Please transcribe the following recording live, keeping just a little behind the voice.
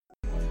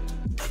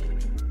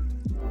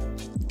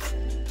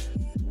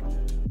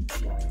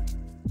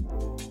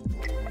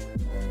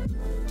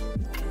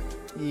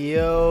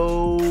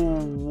Yo,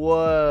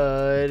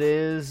 what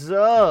is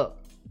up?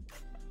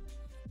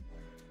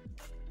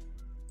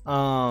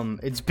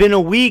 It's been a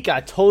week.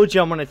 I told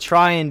you I'm gonna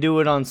try and do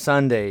it on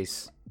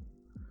Sundays.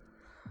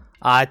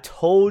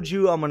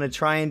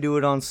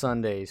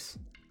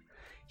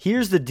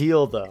 Here's the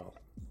deal, though.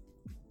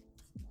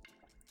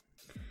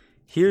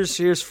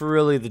 Here's for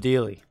really the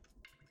dealy.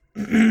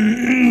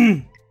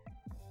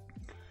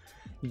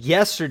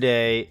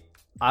 Yesterday,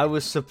 I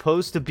was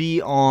supposed to be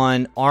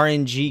on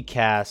RNG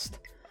Cast.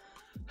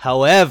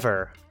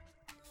 However,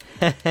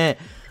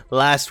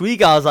 last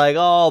week I was like,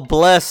 oh,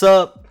 bless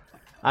up.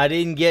 I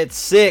didn't get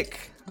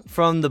sick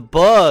from the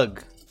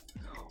bug.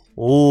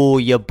 Oh,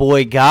 your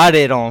boy got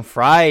it on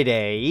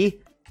Friday.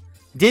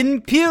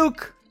 Didn't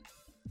puke.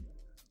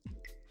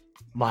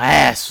 My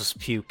ass was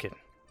puking.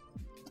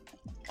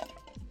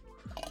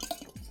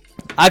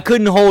 I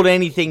couldn't hold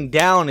anything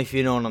down, if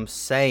you know what I'm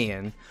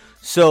saying.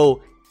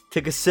 So,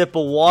 took a sip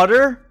of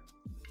water,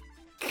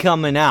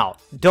 coming out.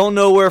 Don't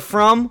know where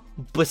from,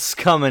 but it's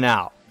coming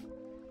out.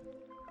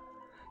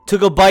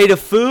 Took a bite of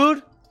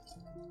food.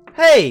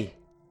 Hey,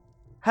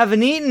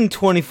 haven't eaten in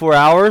 24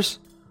 hours.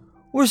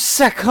 Where's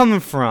that coming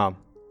from?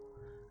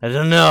 I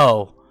don't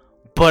know,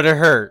 but it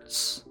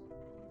hurts.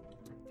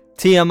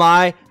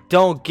 TMI,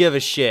 don't give a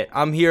shit.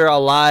 I'm here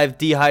alive,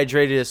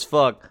 dehydrated as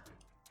fuck.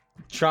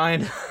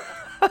 Trying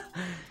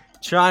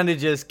to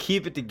just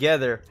keep it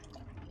together.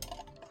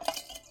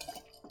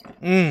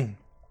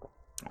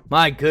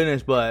 My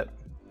goodness, but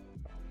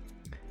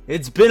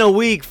it's been a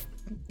week,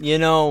 you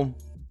know.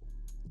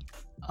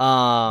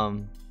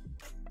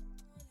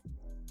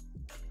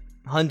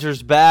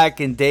 Hunter's back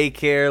in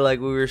daycare,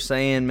 like we were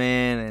saying,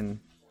 man, and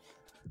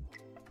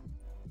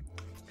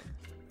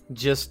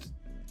just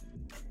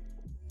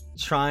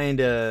trying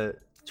to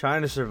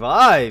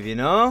survive, you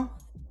know.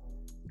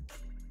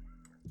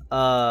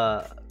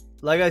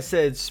 Like I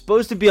said, it's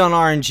supposed to be on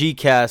RNG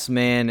Cast,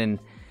 man, and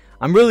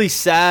I'm really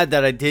sad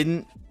that I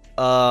didn't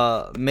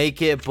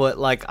make it, but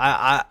like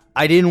I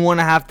didn't want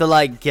to have to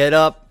like get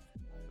up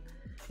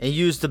and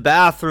use the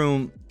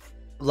bathroom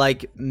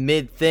like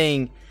mid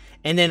thing.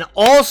 And then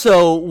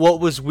also what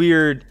was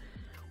weird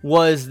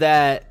was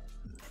that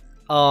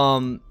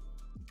like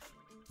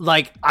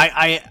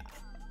I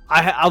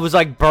was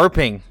like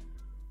burping.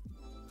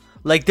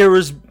 Like there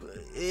was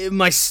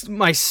my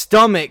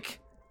stomach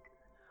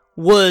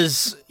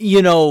was,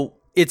 you know,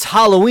 it's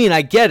Halloween,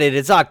 I get it,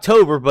 it's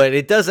October, but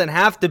it doesn't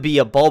have to be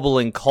a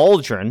bubbling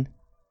cauldron.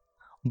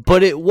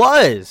 But it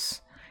was.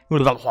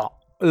 And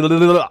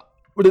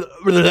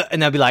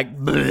I'd be like,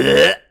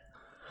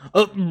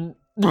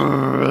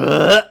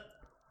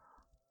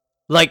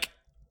 like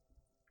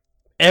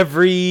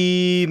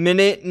every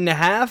minute and a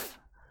half.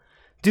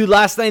 Dude,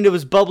 last night it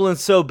was bubbling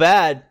so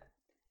bad,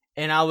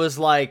 and I was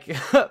like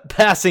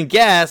passing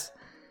gas,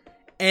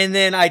 and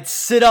then I'd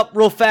sit up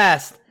real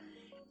fast,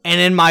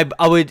 and then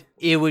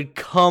it would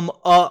come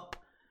up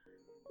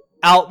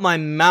out my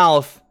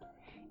mouth,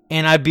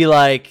 and I'd be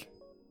like,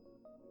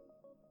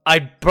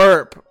 I'd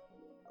burp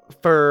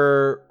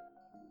for,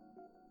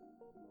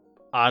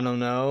 I don't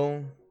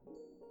know,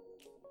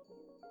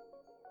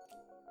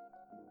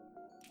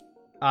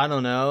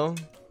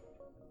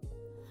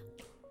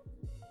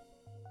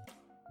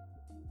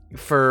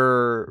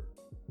 for,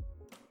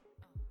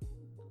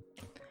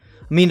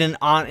 I mean, an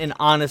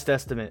honest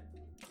estimate,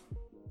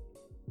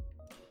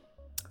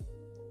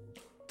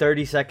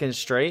 30 seconds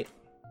straight,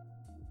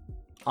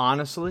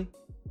 honestly.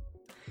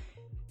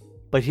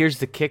 But here's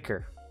the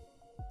kicker.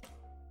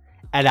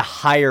 At a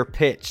higher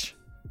pitch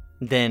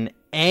than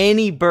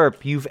any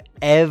burp you've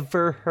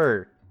ever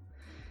heard.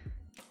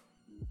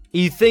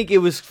 You think it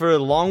was for the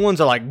long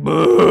ones, are like,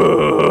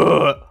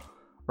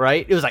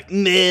 right? It was like, and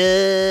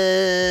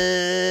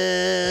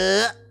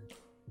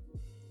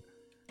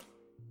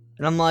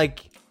I'm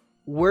like,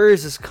 where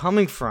is this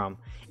coming from?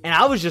 And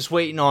I was just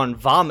waiting on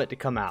vomit to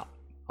come out,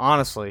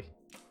 honestly.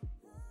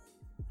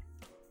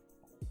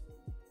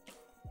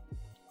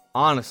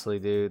 Honestly,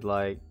 dude,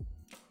 like,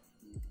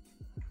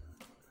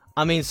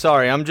 I mean,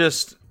 sorry, I'm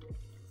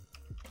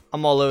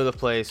all over the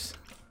place.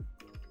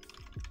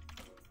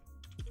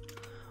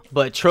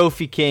 But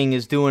Trophy King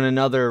is doing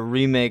another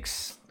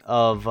remix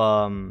of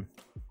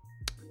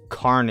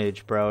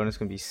Carnage, bro, and it's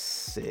gonna be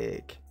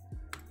sick.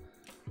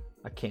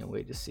 I can't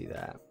wait to see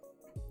that.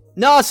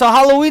 No, so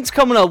Halloween's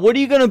coming up. What are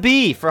you gonna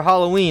be for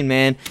Halloween,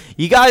 man?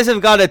 You guys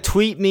have got to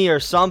tweet me or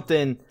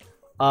something,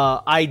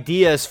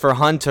 ideas for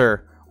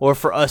Hunter or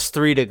for us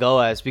three to go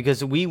as,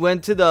 because we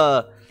went to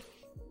the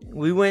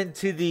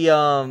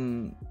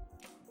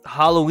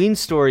Halloween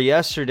store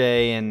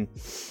yesterday and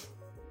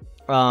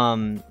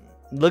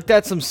looked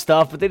at some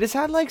stuff, but they just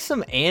had like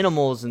some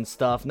animals and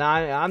stuff. Now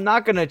I'm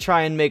not gonna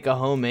try and make a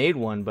homemade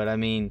one, but I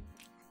mean,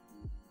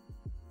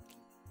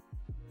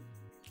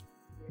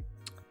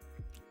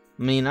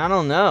 I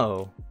don't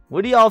know.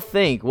 What do y'all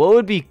think? What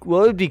would be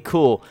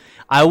cool?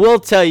 I will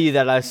tell you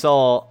that I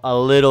saw a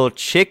little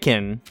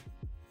chicken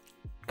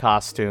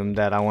costume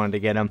that I wanted to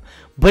get him,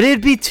 but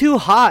it'd be too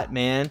hot,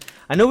 man.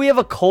 I know we have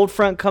a cold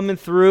front coming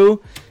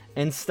through,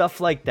 and stuff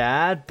like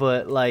that.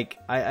 But like,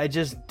 I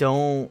just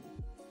don't.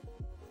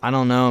 I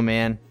don't know,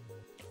 man.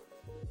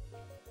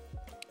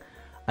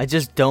 I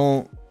just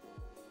don't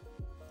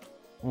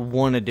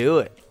want to do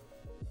it.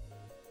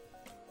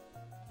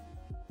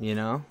 You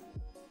know?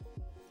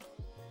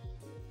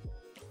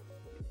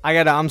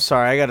 I'm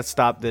sorry, I gotta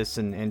stop this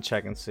and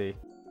check and see.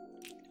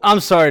 I'm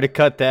sorry to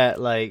cut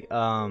that, like,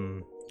 I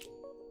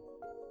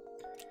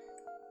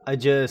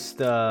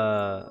just,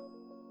 I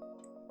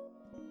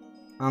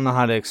don't know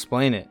how to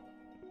explain it.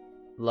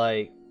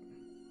 Like,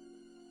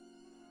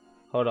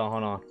 hold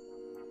on.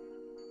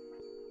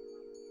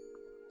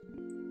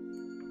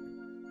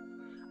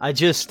 I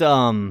just,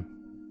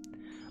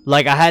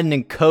 like, I had an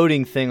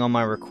encoding thing on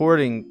my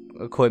recording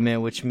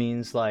equipment, which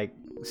means, like,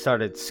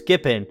 started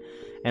skipping.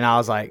 And I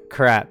was like,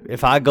 crap,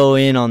 if I go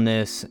in on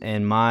this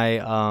and my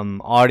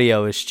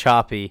audio is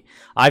choppy.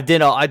 I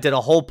did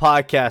a whole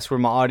podcast where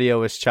my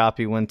audio was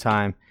choppy one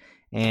time.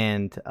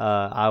 And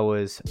I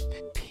was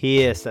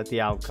pissed at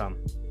the outcome.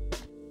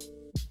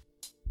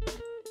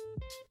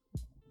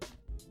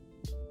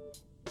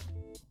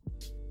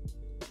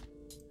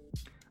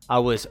 I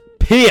was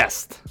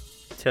pissed.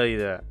 I'll tell you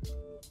that.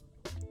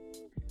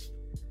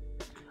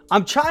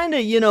 I'm trying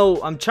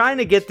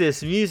to get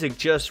this music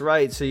just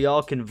right so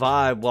y'all can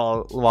vibe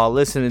while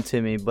listening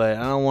to me, but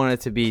I don't want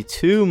it to be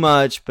too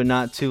much, but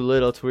not too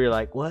little to where you're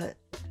like,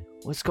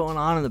 what's going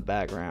on in the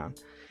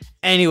background?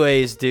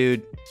 Anyways,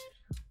 dude,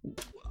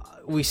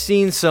 we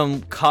seen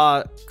some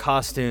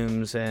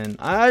costumes, and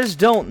I just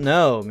don't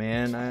know,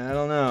 man. I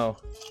don't know.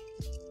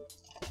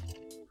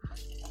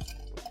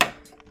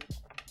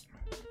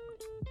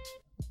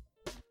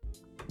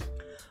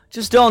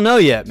 Just don't know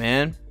yet,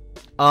 man.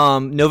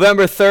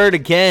 November 3rd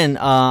again.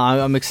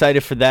 I'm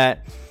excited for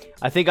that.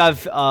 I think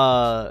I've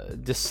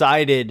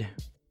decided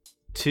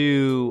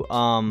to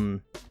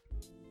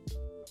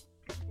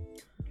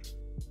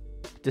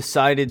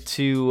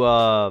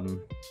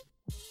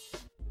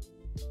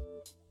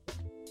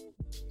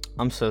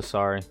I'm so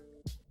sorry.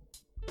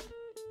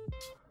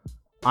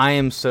 I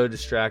am so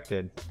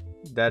distracted.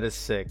 That is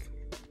sick.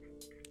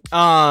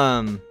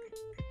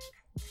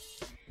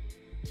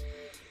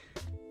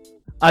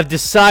 I've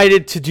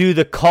decided to do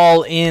the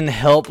call-in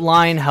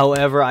helpline.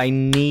 However, I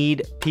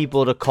need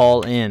people to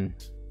call in.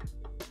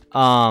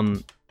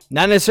 Not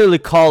necessarily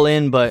call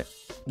in, but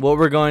what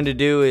we're going to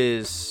do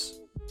is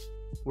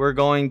we're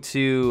going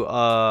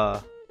to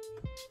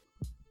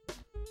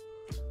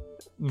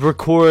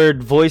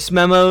record voice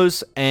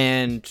memos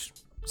and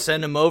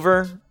send them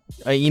over.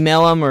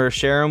 Email them or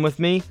share them with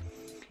me.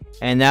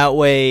 And that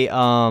way,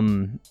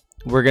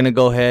 we're going to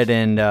go ahead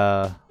and...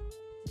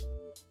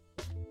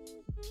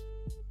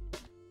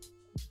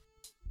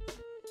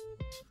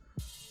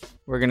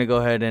 we're going to go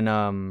ahead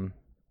and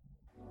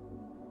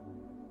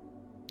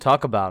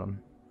talk about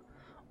them.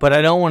 But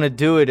I don't want to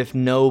do it if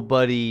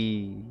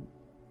nobody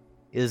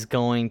is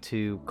going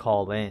to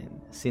call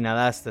in. See, now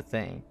that's the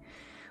thing.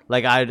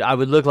 Like, I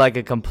would look like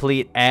a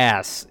complete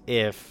ass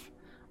if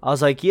I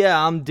was like,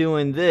 yeah, I'm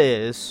doing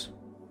this.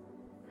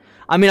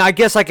 I mean, I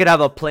guess I could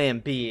have a plan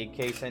B in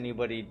case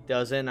anybody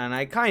doesn't, and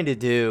I kind of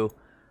do.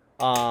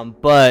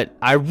 But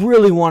I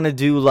really want to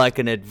do like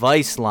an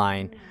advice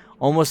line.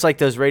 Almost like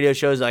those radio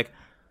shows like,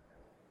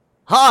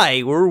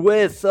 hi, we're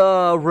with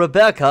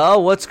Rebecca.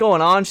 What's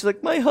going on? She's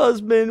like, my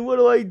husband. What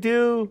do I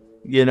do?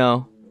 You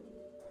know,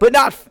 but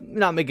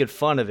not making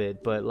fun of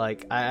it. But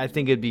like, I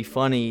think it'd be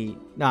funny.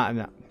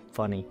 Not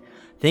funny.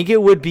 I think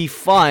it would be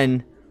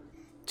fun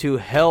to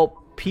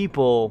help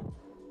people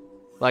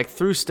like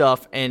through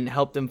stuff and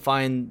help them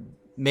find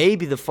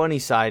maybe the funny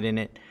side in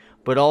it,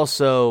 but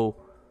also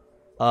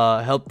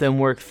help them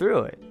work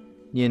through it.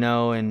 You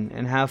know, and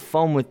have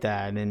fun with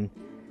that. And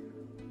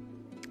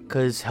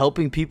because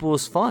helping people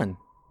is fun.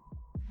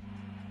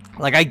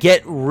 Like, I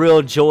get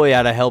real joy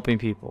out of helping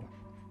people.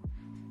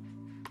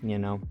 You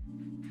know?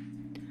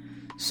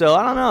 So,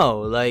 I don't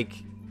know. Like,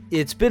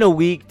 it's been a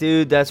week,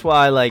 dude. That's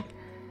why I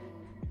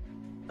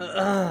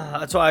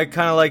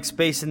kind of like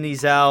spacing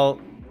these out.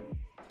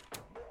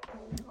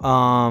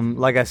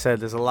 Like I said,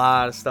 there's a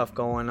lot of stuff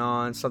going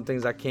on. Some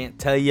things I can't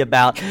tell you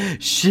about.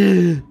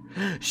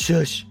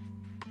 Shush.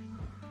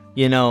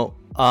 You know,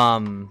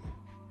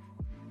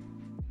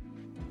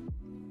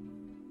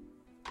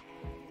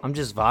 I'm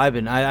just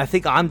vibing. I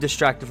think I'm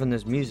distracted from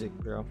this music,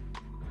 bro.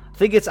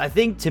 I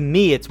think to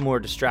me it's more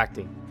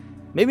distracting.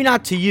 Maybe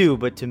not to you,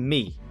 but to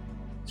me.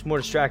 It's more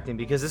distracting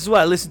because this is what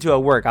I listen to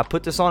at work. I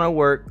put this on at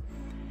work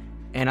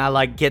and I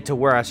like get to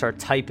where I start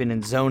typing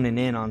and zoning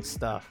in on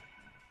stuff.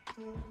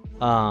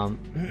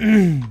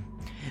 The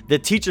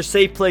Teacher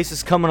Safe Place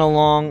is coming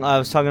along. I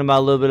was talking about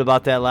a little bit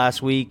about that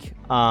last week.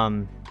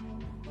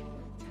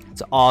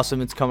 It's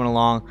awesome. It's coming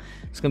along.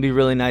 It's going to be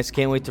really nice.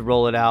 Can't wait to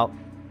roll it out.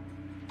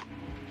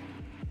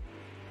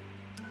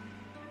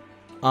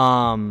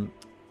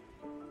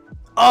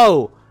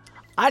 Oh,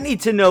 I need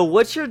to know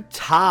what's your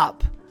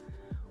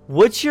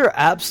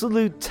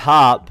absolute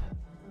top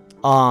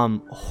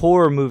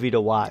horror movie to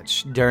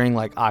watch during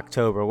like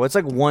October? What's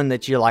like one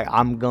that you're like,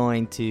 I'm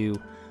going to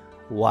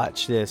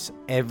watch this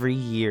every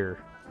year?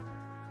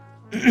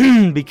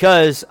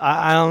 because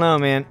I don't know,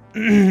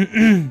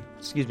 man.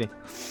 Excuse me.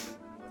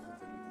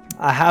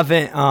 I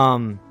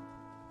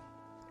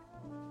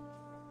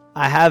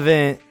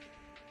haven't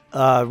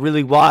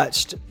really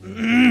watched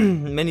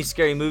many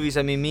scary movies.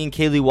 I mean, me and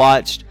Kaylee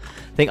watched,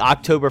 I think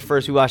October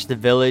 1st, we watched The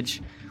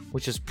Village,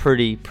 which is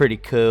pretty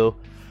cool.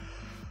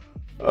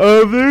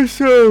 There's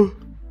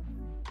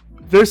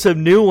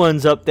some new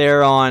ones up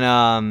there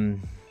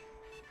on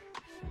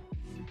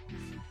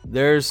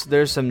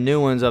there's some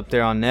new ones up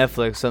there on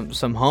Netflix.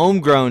 Some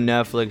homegrown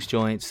Netflix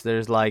joints.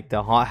 There's like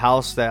the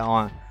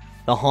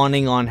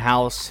Haunting on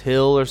House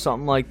Hill or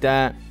something like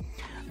that.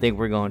 I think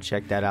we're going to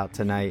check that out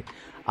tonight.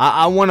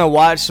 I want to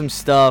watch some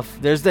stuff.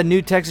 There's the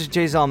new Texas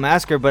Chainsaw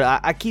Massacre, but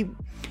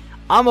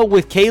I'm up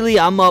with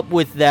Kaylee. I'm up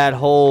with that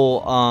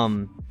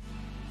whole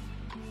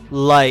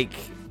like,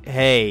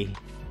 hey,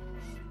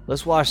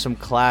 let's watch some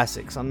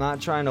classics. I'm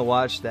not trying to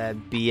watch that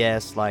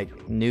BS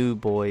like New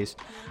Boys.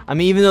 I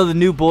mean, even though the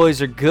New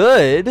Boys are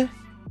good,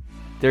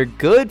 they're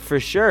good for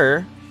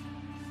sure.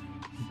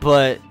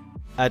 But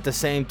at the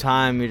same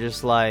time, you're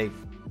just like,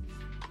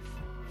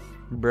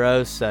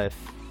 bro, safe.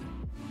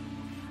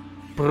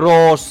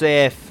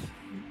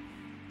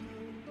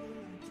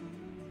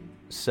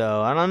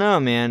 So, I don't know,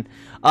 man.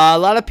 A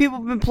lot of people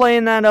have been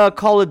playing that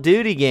Call of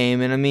Duty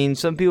game, and I mean,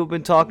 some people have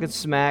been talking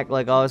smack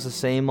like, oh, it's the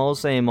same old,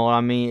 same old.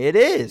 I mean, it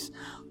is.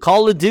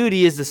 Call of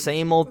Duty is the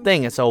same old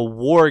thing. It's a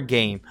war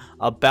game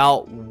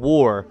about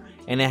war,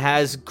 and it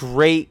has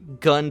great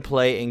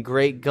gunplay and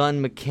great gun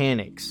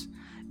mechanics.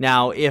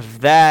 Now, if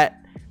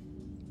that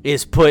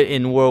is put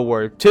in World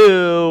War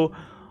II,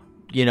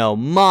 you know,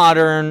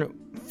 modern,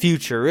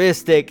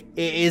 futuristic,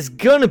 it is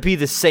gonna be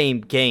the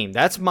same game.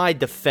 That's my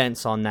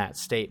defense on that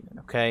statement,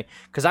 okay?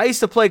 Because I used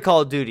to play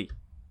Call of Duty.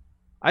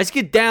 I used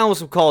to get down with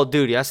some Call of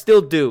Duty. I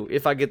still do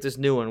if I get this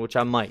new one, which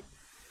I might.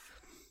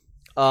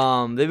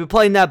 They've been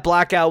playing that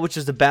Blackout, which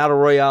is the Battle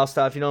Royale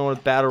style. If you don't know what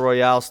the Battle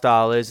Royale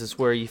style is, it's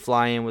where you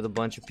fly in with a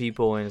bunch of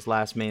people and it's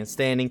last man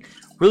standing.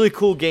 Really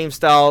cool game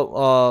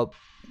style,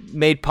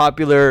 made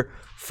popular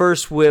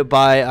first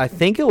by, I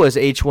think it was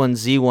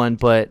H1Z1,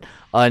 but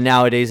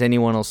nowadays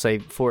anyone will say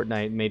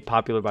Fortnite, made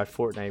popular by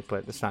Fortnite,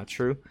 but that's not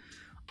true.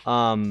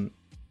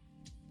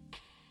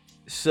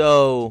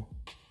 So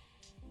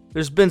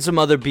there's been some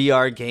other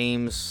BR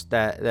games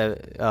that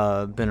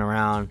been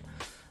around.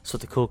 That's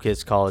what the cool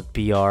kids call it,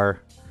 BR.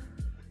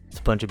 It's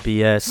a bunch of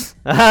BS.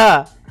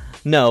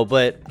 No,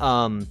 but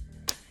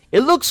it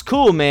looks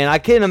cool, man. I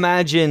can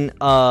imagine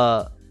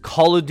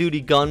Call of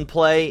Duty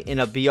gunplay in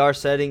a BR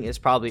setting is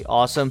probably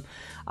awesome.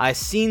 I've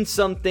seen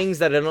some things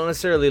that I don't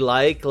necessarily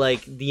like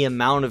the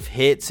amount of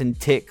hits and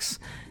ticks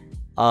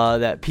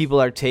that people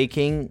are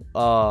taking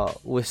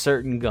with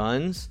certain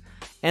guns.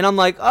 And I'm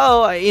like,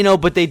 oh, you know,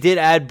 but they did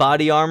add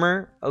body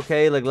armor,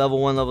 okay, like level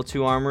 1, level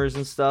 2 armors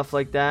and stuff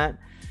like that.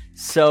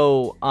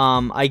 So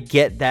I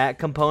get that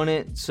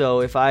component.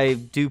 So if I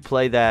do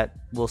play that,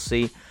 we'll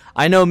see.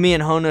 I know me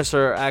and Honus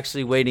are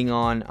actually waiting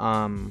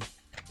on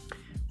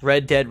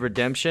Red Dead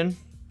Redemption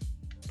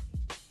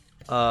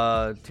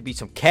to be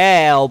some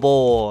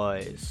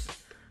cowboys.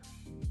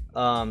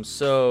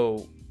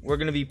 So we're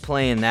gonna be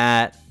playing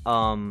that.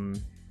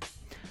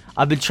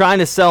 I've been trying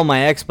to sell my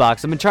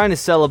Xbox. I've been trying to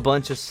sell a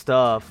bunch of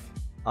stuff,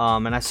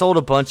 and I sold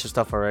a bunch of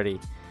stuff already.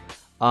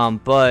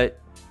 But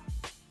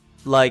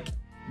like,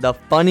 the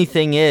funny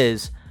thing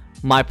is,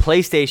 my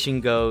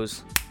PlayStation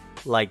goes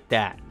like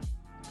that.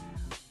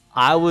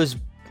 I was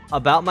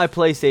about my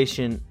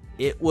PlayStation.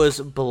 It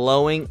was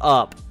blowing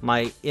up.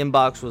 My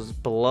inbox was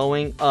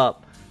blowing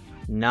up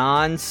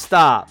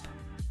non-stop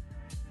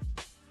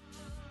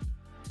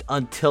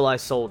until I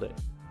sold it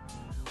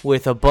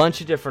with a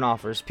bunch of different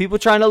offers. People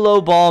trying to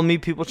lowball me,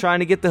 people trying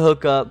to get the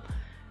hookup,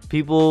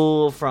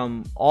 people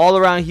from all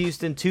around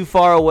Houston, too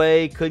far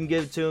away, couldn't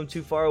give it to them,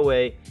 too far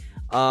away,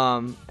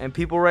 and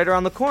people right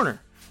around the corner.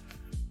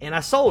 And I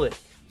sold it.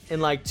 In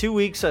like 2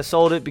 weeks, I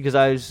sold it because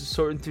I was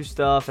sorting through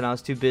stuff and I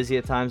was too busy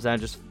at times, and I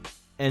just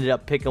ended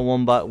up picking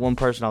one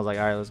person. I was like,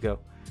 all right, let's go.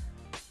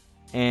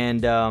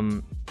 And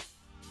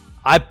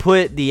I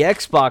put the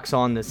Xbox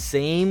on the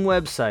same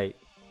website,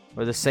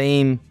 or the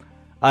same,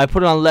 I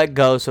put it on Let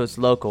Go, so it's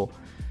local.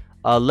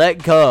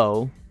 Let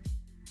Go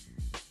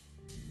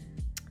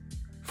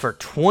for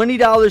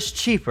 $20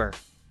 cheaper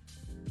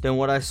than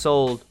what I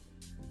sold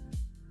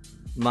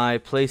my other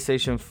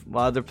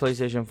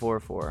PlayStation 4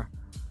 for.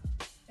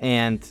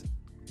 And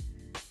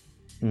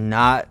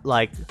not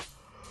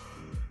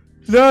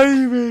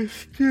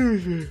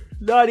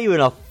even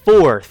a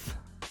fourth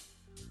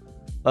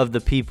of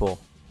the people.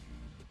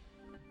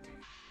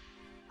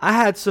 I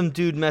had some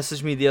dude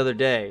message me the other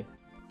day.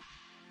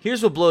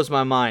 Here's what blows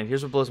my mind.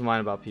 Here's what blows my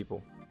mind about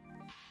people.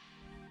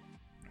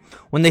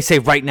 When they say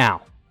right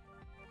now.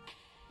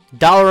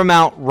 Dollar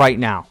amount right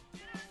now.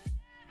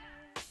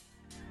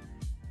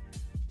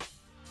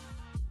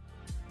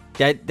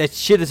 That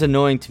shit is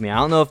annoying to me. I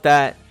don't know if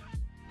that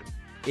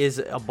is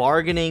a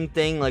bargaining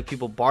thing, like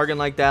people bargain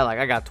like that, like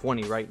I got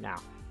 20 right now.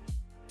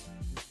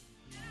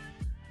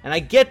 And I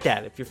get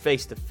that if you're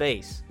face to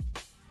face.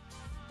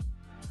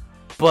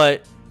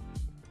 But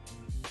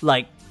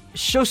Like,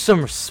 show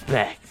some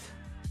respect.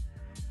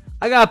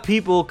 I got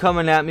people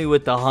coming at me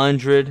with the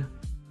 100.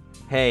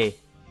 Hey,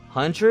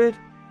 100?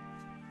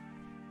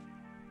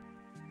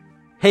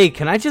 Hey,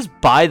 can I just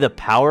buy the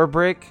power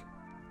brick?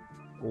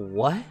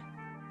 What?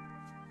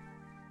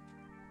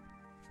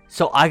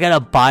 So I gotta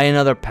buy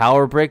another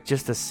power brick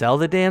just to sell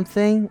the damn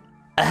thing?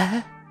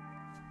 And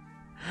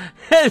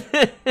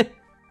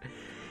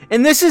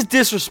this is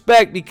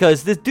disrespect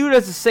because this dude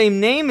has the same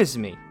name as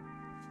me.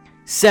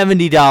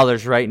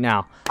 $70 right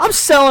now. I'm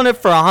selling it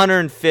for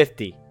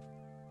 $150.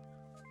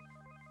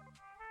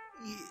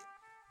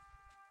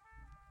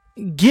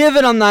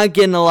 Given I'm not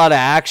getting a lot of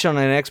action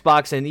on an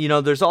Xbox, and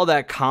there's all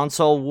that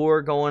console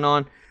war going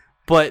on,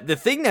 but the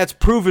thing that's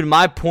proven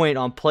my point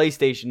on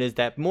PlayStation is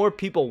that more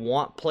people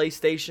want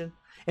PlayStation.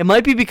 It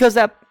might be because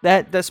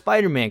that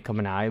Spider-Man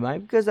coming out. It might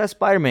be because that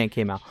Spider-Man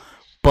came out.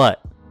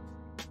 But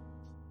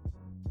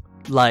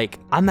like,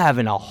 I'm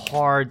having a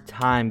hard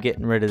time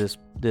getting rid of this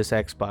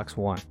Xbox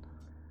One.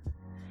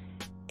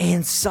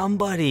 And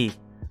somebody,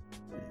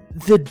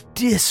 the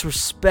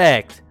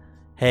disrespect.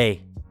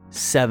 Hey,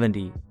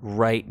 70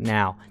 right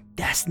now.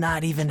 That's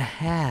not even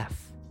half.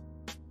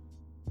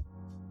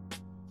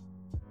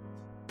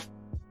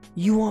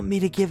 You want me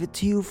to give it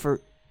to you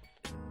for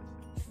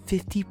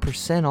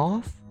 50%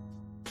 off?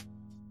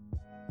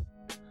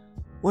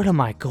 What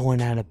am I,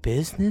 going out of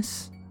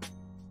business?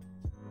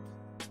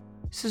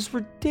 This is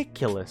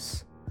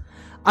ridiculous.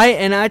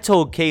 I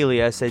told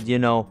Kaylee, I said,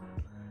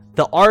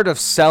 the art of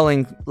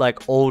selling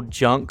like old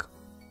junk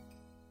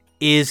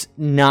is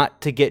not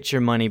to get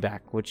your money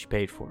back, what you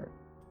paid for it.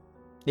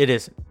 It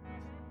isn't.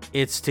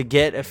 It's to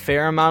get a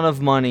fair amount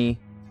of money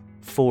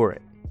for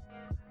it.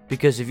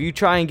 Because if you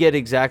try and get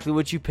exactly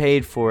what you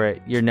paid for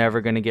it, you're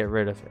never going to get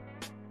rid of it.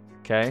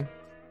 Okay?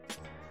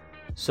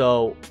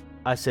 So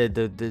I said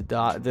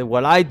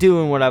what I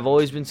do and what I've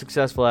always been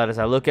successful at is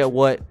I look at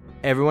what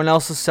everyone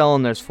else is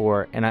selling theirs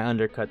for, and I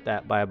undercut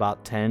that by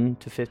about $10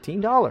 to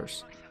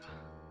 $15.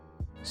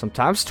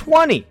 Sometimes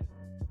 20.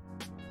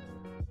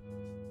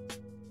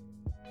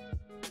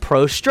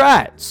 Pro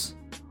strats.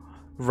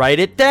 Write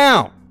it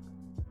down.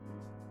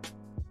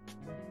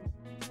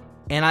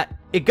 And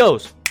it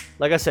goes.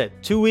 Like I said,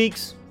 2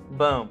 weeks,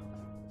 boom.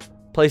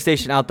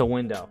 PlayStation out the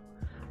window.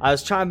 I've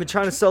been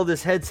trying to sell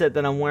this headset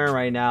that I'm wearing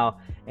right now,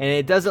 and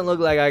it doesn't look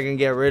like I can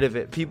get rid of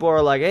it. People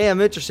are like, hey,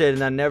 I'm interested,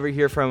 and I never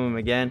hear from them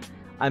again.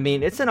 I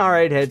mean, it's an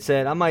alright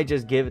headset. I might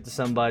just give it to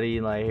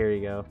somebody, like, here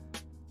you go.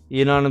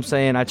 You know what I'm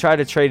saying? I tried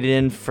to trade it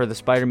in for the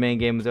Spider-Man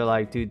game, but they're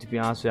like, dude, to be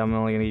honest with you, I'm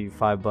only going to give you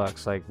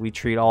 $5. Like, we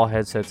treat all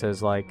headsets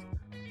as, like,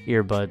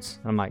 earbuds.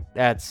 I'm like,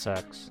 that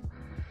sucks.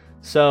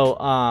 So,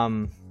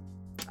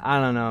 I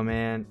don't know,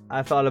 man.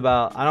 I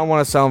don't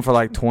want to sell them for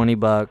like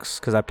 $20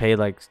 because I paid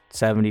like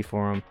 $70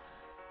 for them.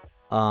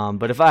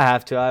 But if I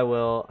have to, I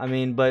will. I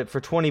mean, but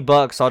for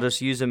 $20, I'll just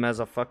use them as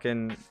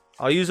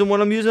I'll use them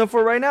what I'm using them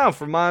for right now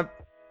for my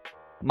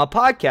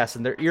podcast.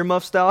 And they're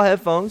earmuff style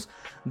headphones.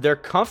 They're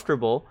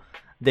comfortable.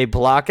 They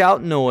block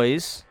out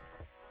noise.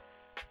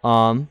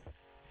 And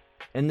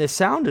the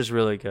sound is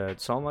really good.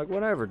 So I'm like,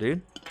 whatever,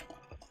 dude.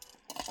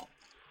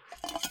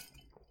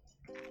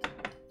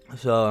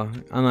 So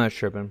I'm not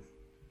tripping.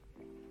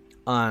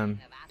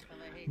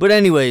 But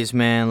anyways,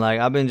 man, like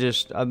I've been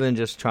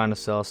just trying to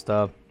sell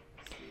stuff,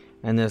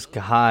 and this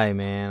guy,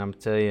 man, I'm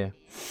telling you,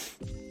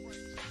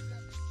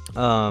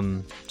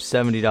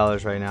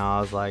 $70 right now.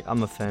 I was like,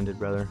 I'm offended,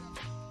 brother.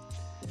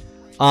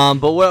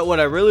 But what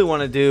I really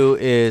want to do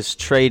is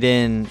trade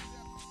in.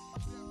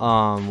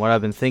 What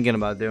I've been thinking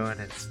about doing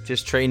is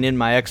just trading in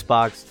my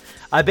Xbox.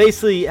 I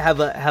basically have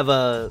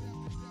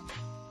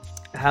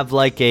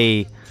like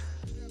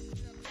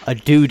a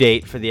due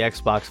date for the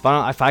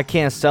Xbox. If I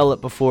can't sell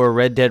it before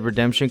Red Dead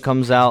Redemption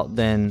comes out,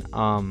 then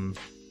I'm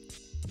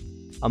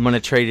gonna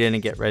trade it in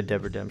and get Red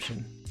Dead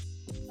Redemption.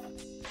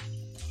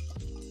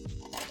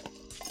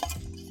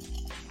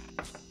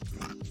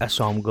 That's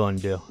what I'm gonna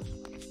do.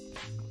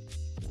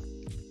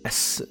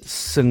 That's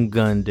what I'm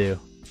gonna do.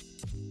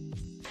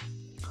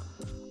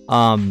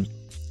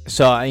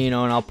 So and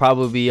I'll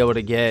probably be able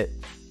to get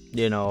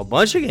a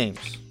bunch of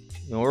games,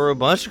 or a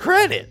bunch of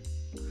credit,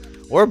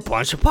 or a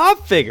bunch of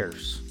pop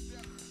figures.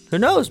 Who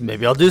knows?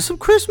 Maybe I'll do some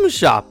Christmas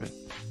shopping.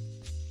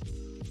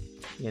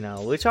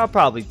 Which I'll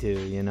probably do.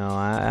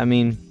 I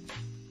mean,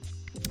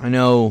 I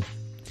know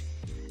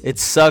it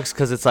sucks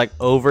because it's like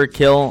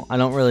overkill. I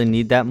don't really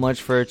need that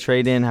much for a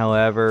trade-in.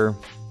 However,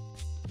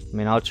 I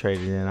mean, I'll trade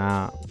it in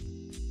out.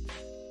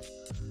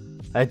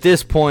 At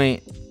this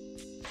point,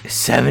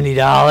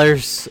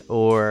 $70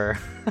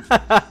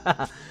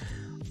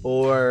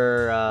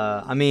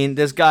 I mean,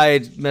 this guy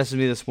messaged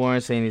me this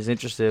morning saying he's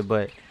interested,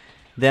 but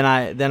then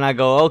I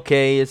go,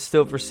 okay, it's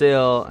still for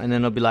sale, and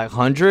then it'll be like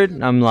 100.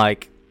 And I'm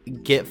like,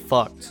 get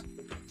fucked.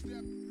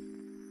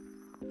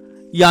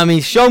 Yeah, I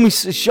mean, show me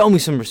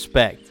some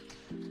respect.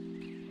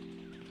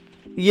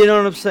 You know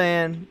what I'm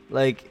saying?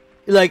 Like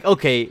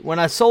okay, when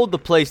I sold the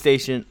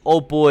PlayStation,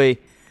 oh boy,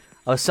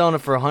 I was selling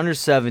it for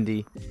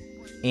 170.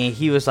 And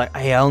he was like,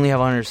 hey, I only have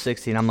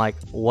 160. And I'm like,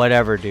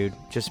 whatever, dude.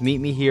 Just meet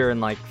me here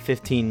in like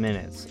 15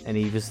 minutes. And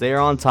he was there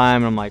on time.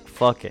 And I'm like,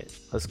 fuck it.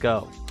 Let's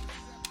go.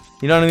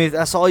 You know what I mean?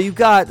 That's all you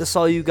got. That's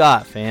all you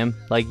got, fam.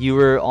 Like, you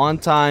were on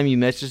time. You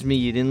messaged me.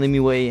 You didn't leave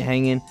me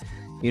hanging.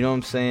 You know what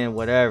I'm saying?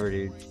 Whatever,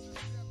 dude.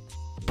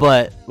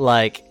 But,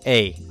 like,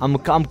 hey, I'm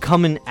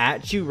coming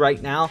at you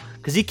right now.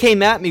 Because he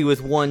came at me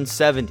with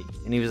 170.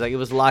 And he was like, it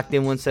was locked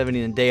in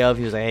 170. And the day of,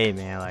 he was like, hey,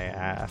 man, like,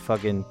 I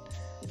fucking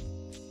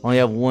only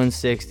have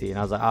 160. And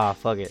I was like,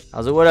 fuck it. I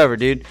was like, whatever,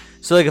 dude.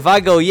 So, like, if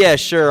I go, yeah,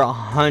 sure,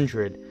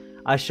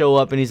 100. I show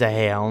up and he's like,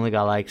 hey, I only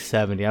got like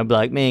 70. I'd be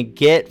like, man,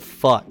 get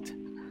fucked.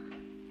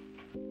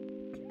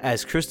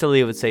 As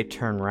Crystalia would say,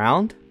 turn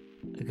around.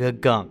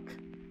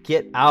 Gunk.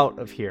 Get out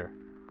of here.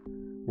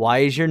 Why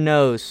is your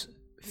nose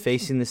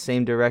facing the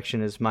same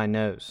direction as my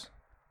nose?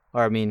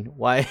 Or, I mean,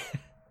 why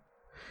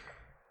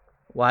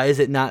is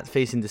it not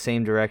facing the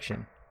same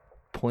direction?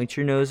 Point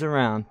your nose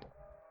around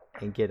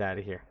and get out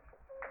of here.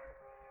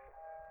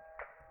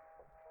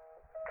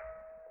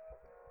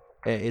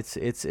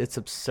 It's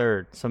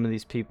absurd. Some of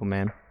these people,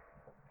 man.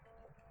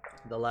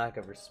 The lack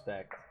of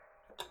respect.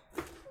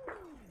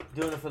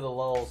 Doing it for the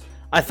lulz.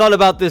 I thought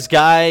about this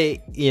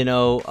guy,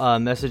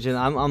 messaging.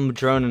 I'm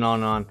droning on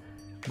and on.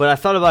 But I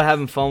thought about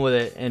having fun with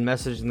it and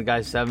messaging the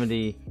guy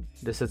 70.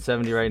 This at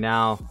 70 right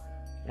now.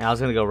 And I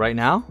was going to go, right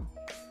now?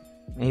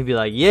 And he'd be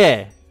like,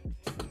 yeah.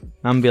 And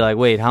I'm going to be like,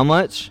 wait, how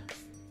much?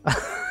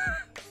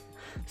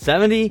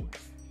 70?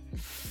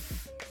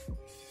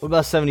 What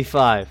about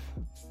 75?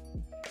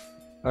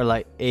 Or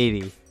like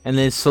 80? And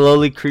then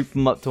slowly creep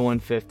him up to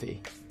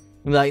 150.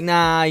 I'm like,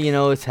 nah,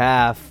 it's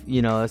half.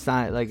 It's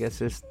not like, it's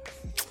just.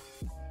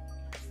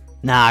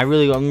 Nah, I'm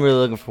really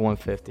looking for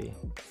 150.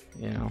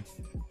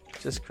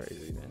 Just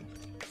crazy, man.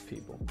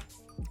 People.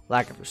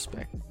 Lack of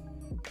respect.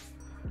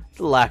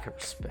 The lack of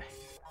respect.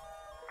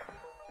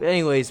 But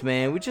anyways,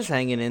 man, we're just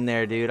hanging in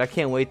there, dude. I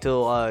can't wait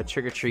till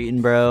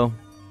trick-or-treating, bro.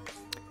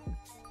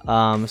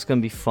 It's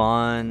gonna be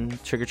fun.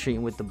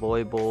 Trick-or-treating with the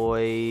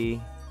boy.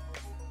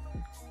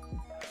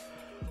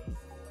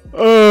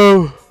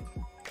 Oh.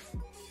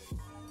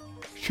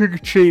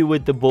 Trick-or-treat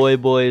with the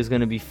boy is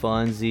gonna be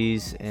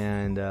funsies,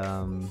 and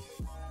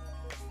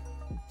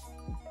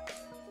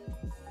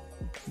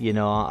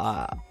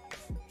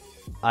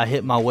I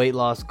hit my weight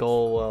loss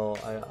goal.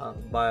 Well,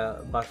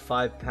 by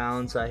 5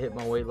 pounds, I hit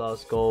my weight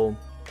loss goal.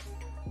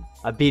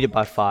 I beat it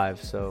by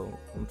 5, so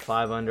I'm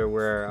 5 under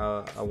where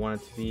I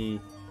want it to be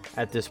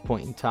at this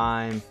point in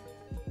time.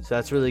 So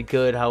that's really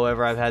good.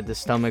 However, I've had the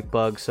stomach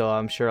bug, so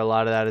I'm sure a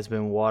lot of that has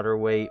been water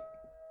weight.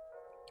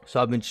 So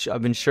I've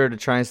been sure to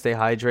try and stay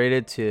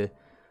hydrated to,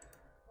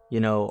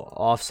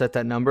 offset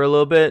that number a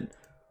little bit.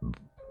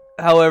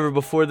 However,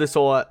 before this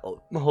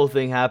whole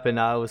thing happened,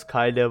 I was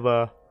kind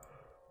of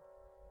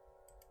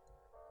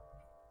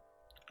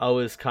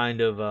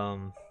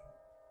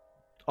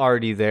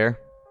already there.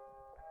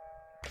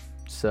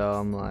 So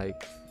I'm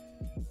like,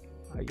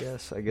 I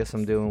guess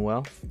I'm doing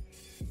well.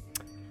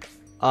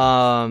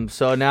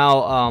 So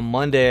now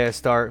Monday I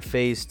start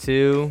phase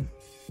 2.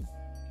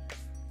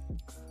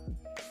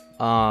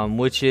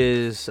 Which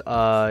is,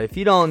 if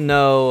you don't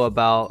know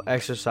about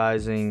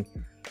exercising,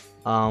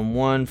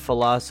 one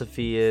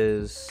philosophy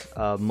is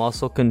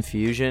muscle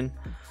confusion.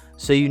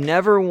 So you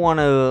never want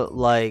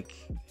to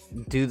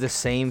do the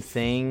same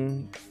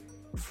thing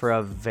for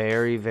a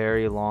very,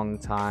 very long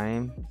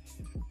time.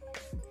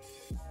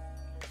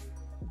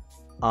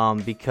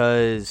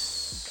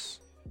 Because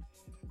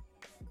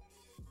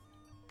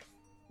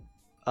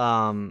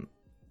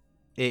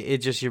it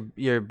just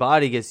your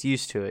body gets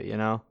used to it,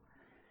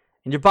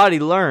 and your body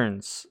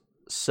learns.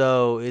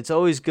 So it's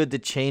always good to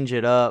change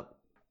it up.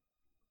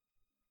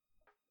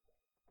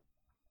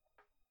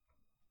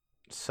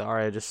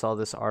 Sorry, I just saw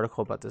this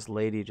article about this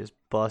lady just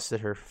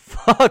busted her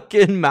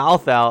fucking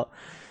mouth out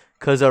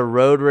because a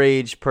road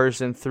rage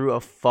person threw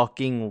a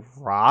fucking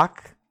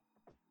rock.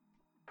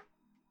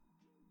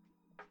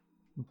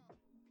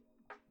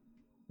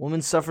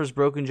 Woman suffers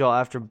broken jaw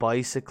after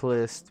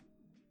bicyclist.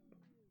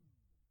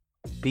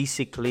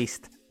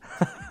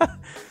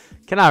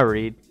 Can I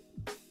read?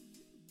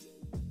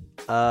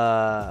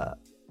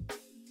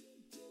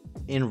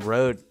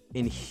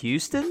 In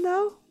Houston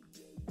though?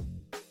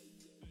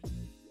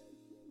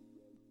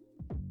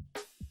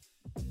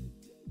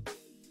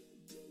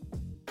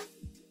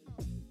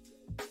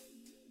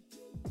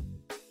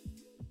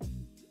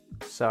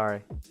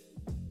 Sorry.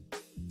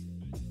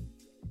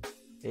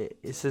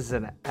 This is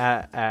an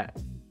at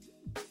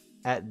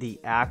the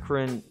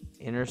Akron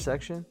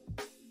intersection.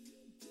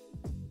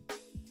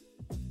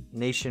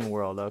 Nation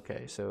World.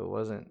 Okay, so it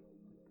wasn't.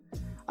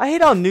 I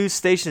hate how news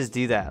stations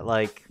do that.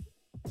 Like,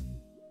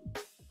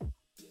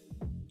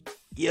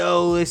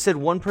 yo, they said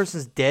one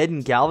person's dead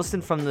in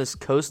Galveston from this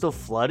coastal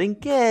flooding.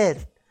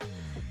 Get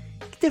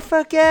the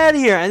fuck out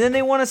of here. And then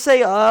they want to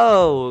say,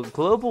 oh,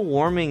 global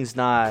warming's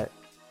not.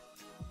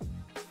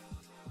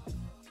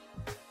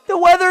 The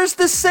weather's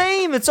the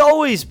same. It's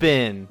always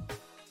been.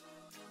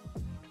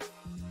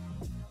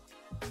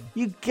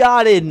 You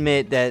gotta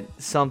admit that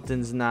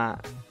something's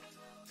not.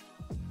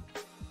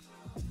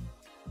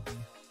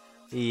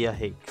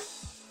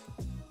 Yikes.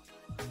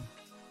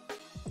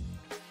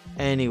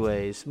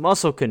 Anyways,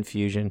 muscle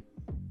confusion.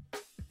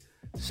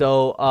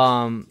 So,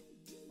 I'm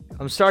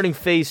starting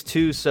phase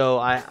 2. So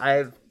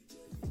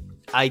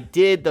I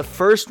did the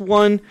first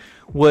one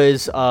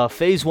was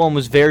phase 1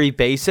 was very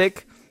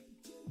basic.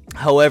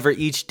 However,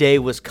 each day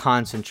was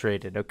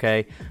concentrated.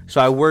 Okay,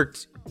 so I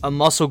worked a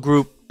muscle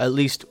group at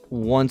least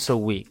once a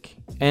week,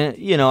 and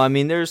I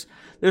mean, there's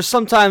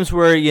some times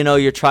where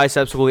your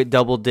triceps will get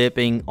double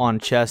dipping on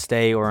chest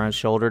day or on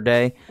shoulder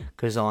day,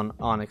 because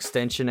on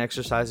extension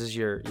exercises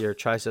your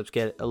triceps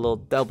get a little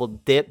double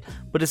dip,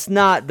 but it's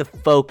not the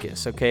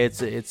focus. Okay,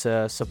 it's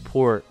a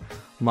support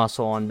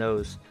muscle on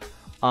those.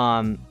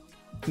 And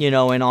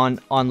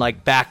on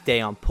like back day,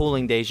 on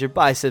pulling days, your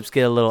biceps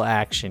get a little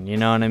action. You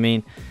know what I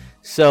mean?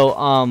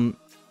 So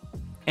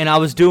and I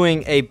was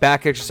doing a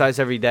back exercise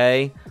every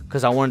day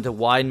because I wanted to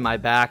widen my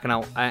back, and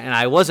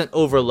I wasn't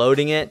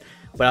overloading it,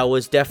 but I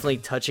was definitely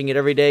touching it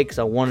every day because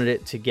I wanted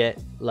it to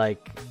get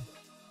like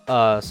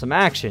some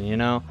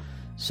action,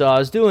 So I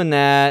was doing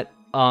that.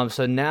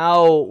 So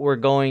now we're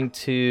going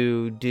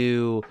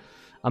to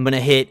I'm going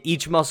to hit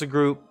each muscle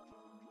group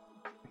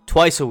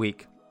twice a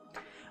week,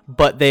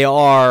 but they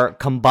are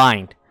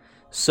combined.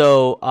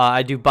 So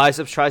I do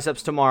biceps,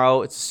 triceps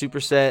tomorrow. It's a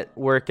superset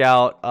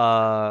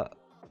workout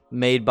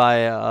made by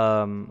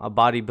a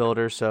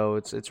bodybuilder, so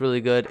it's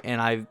really good.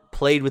 And I've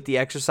played with the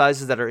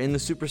exercises that are in the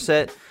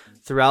superset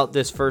throughout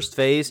this first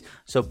phase,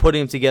 so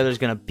putting them together is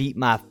going to beat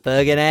my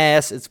fucking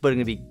ass. It's going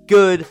to be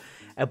good,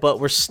 but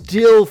we're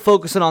still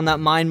focusing on that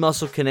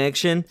mind-muscle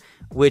connection,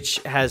 which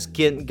has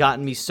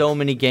gotten me so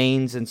many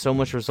gains and so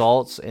much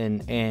results,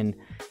 and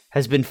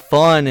has been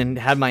fun, and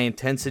had my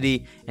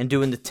intensity, and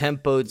doing the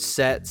tempoed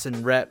sets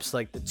and reps,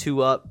 like the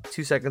 2 up,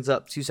 2 seconds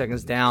up, 2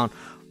 seconds down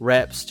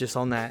reps, just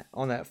on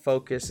that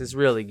focus is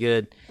really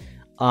good.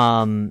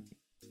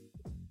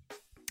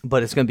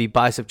 But it's gonna be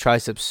bicep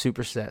tricep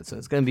superset, so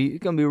it's gonna be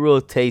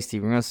real tasty.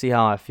 We're gonna see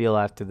how I feel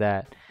after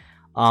that.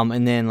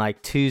 And then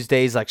like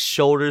Tuesdays, like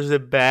shoulders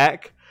and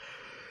back,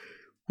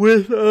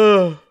 with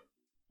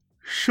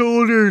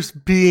shoulders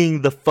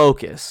being the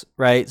focus,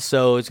 right?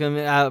 So it's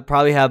gonna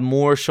probably have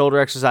more shoulder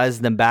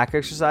exercises than back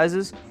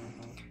exercises.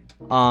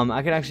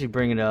 I can actually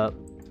bring it up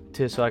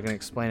too, so I can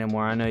explain it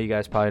more. I know you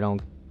guys probably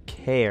don't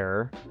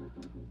care,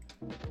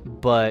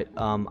 but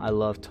I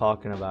love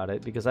talking about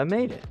it because I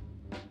made it.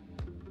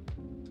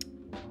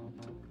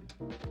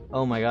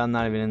 Oh my god, I'm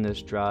not even in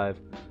this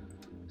drive,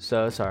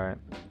 so it's alright.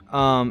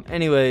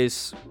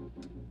 Anyways,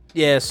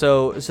 yeah,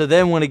 so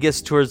then when it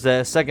gets towards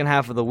the second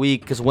half of the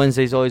week, because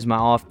Wednesday's always my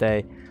off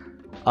day,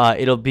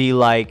 it'll be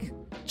like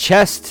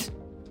chest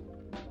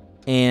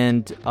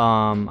and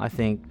I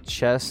think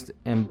chest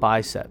and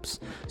biceps.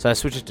 So I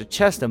switch it to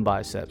chest and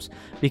biceps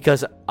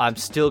because I'm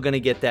still going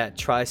to get that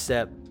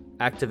tricep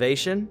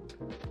activation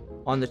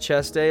on the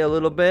chest day a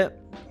little bit.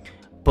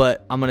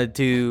 But I'm going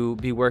to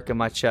be working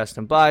my chest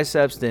and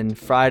biceps. Then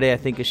Friday, I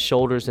think, is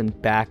shoulders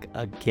and back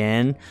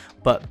again.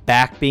 But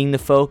back being the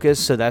focus,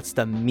 so that's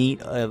the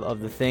meat of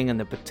the thing. And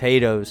the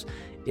potatoes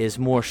is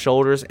more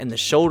shoulders. And the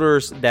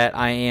shoulders that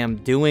I am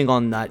doing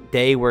on that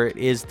day where it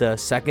is the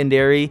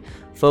secondary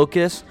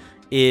focus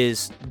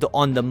is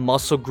on the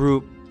muscle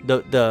group,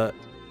 the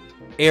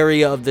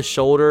area of the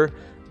shoulder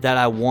that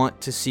I want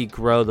to see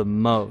grow the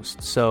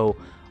most. So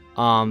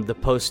the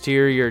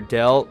posterior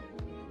delt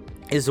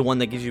is the one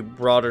that gives you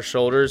broader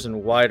shoulders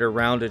and wider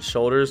rounded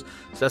shoulders.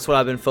 So that's what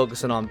I've been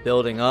focusing on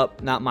building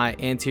up, not my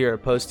anterior or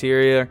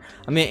posterior.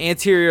 I mean,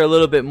 anterior a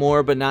little bit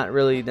more, but not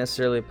really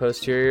necessarily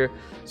posterior.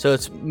 So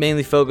it's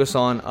mainly focused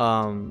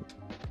on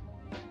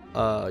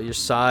your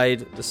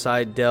side, the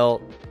side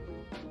delt.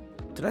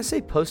 Did I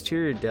say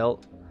posterior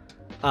delt?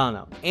 I don't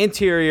know.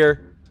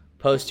 Anterior,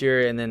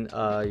 posterior, and then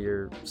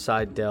your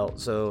side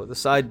delt. So the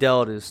side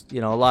delt is, a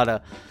lot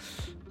of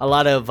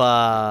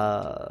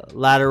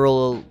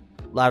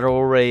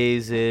lateral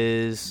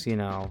raises,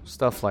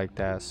 stuff like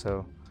that.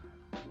 So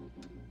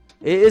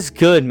it's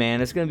good,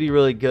 man. It's gonna be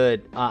really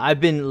good. I've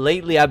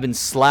been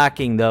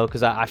slacking though,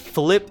 because I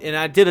flipped, and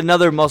I did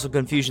another muscle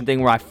confusion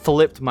thing where I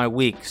flipped my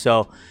week.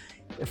 So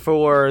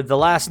for the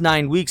last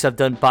 9 weeks, I've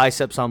done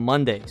biceps on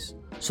Mondays.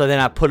 So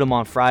then I put them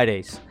on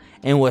Fridays.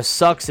 And what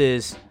sucks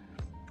is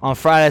on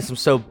Fridays I'm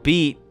so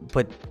beat,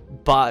 but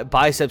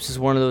biceps is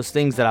one of those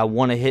things that I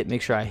want to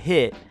make sure I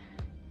hit.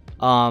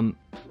 And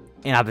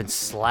I've been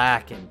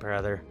slacking,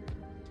 brother.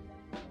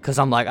 Because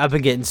I've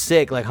been getting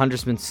sick. Like,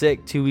 Hunter's been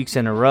sick 2 weeks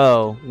in a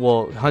row.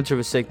 Well, Hunter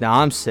was sick,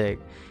 now I'm sick.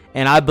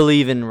 And I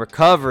believe in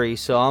recovery,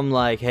 so I'm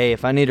like, hey,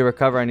 if I need to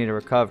recover, I need to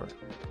recover.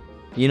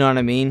 You know what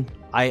I mean?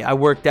 I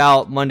worked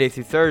out Monday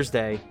through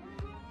Thursday.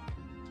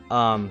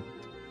 But,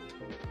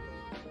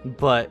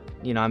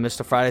 I missed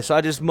a Friday. So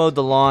I just mowed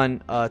the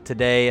lawn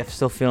today. I'm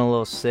still feeling a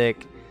little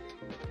sick.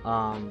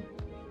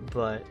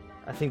 But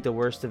I think the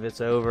worst of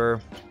it's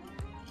over.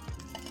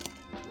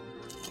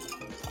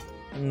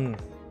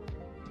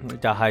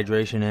 Got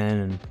hydration in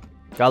and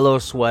got a little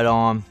sweat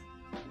on.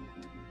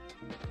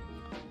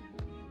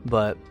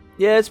 But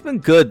yeah, it's been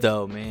good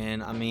though,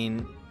 man. I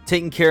mean,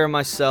 taking care of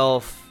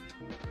myself.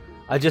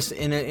 I just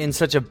in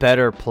such a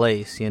better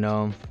place, you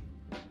know,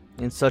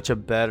 in such a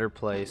better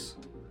place.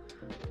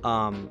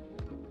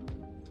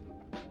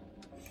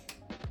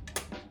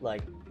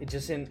 Like it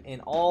just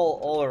in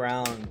all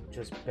around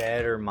just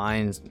better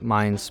mind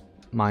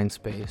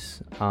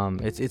space.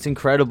 It's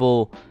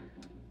incredible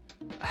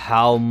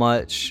how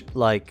much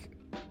like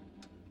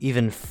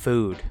even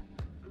food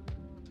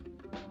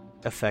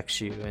affects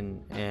you,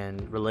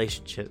 and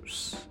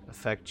relationships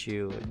affect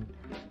you, and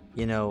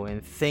you know,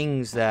 and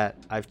things that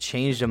I've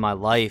changed in my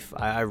life.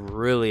 I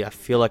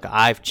feel like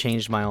I've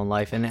changed my own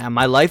life, and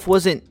my life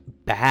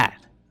wasn't bad.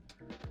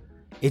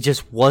 It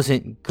just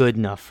wasn't good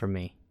enough for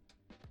me.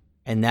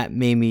 And that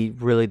made me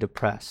really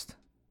depressed.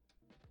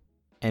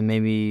 And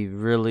made me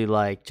really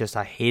like, just,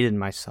 I hated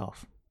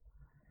myself.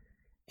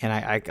 And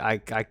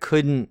I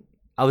couldn't,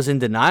 I was in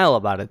denial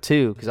about it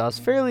too. Because I was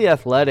fairly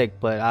athletic,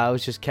 but I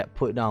was just kept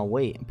putting on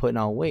weight.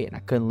 And I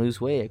couldn't lose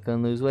weight.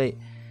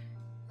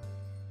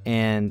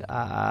 And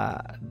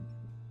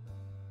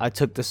I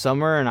took the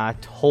summer and I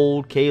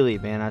told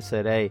Kaylee, man, I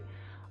said, hey,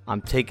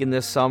 I'm taking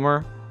this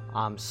summer.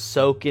 I'm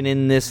soaking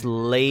in this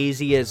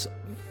lazy as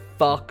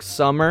fuck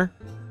summer.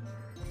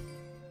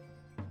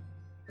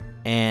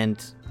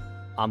 And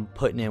I'm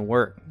putting in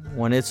work.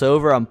 When it's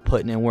over, I'm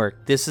putting in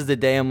work. This is the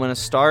day I'm going to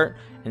start.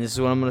 And this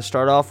is what I'm going to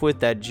start off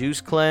with, that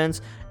juice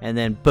cleanse. And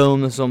then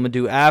boom, this is what I'm going to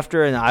do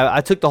after. And I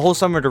took the whole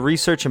summer to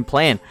research and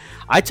plan.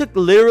 I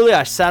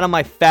sat on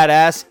my fat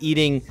ass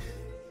eating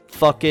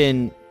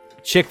fucking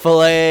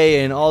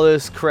Chick-fil-A and all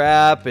this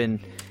crap.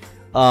 And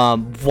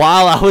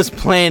while I was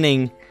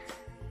planning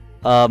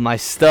my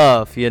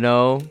stuff, you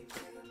know.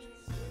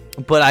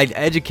 But I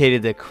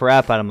educated the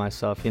crap out of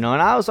myself, you know.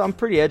 And I'm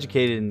pretty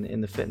educated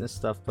in the fitness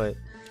stuff. But,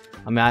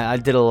 I mean, I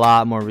did a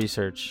lot more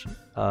research.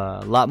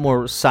 A lot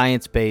more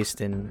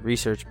science-based and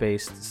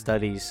research-based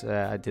studies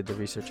I did the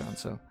research on.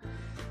 So,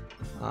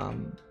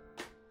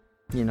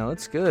 you know,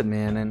 it's good,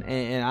 man.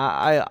 And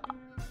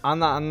I'm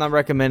not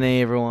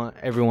recommending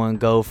everyone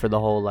go for the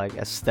whole like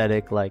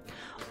aesthetic, like,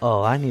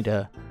 oh, I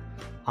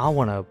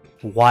want to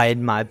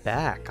widen my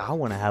back. I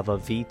want to have a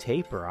V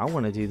taper. I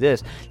want to do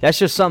this. That's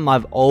just something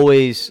I've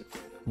always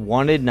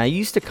wanted, and I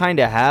used to kind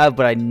of have,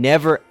 but I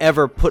never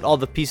ever put all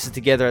the pieces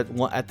together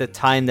at the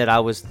time that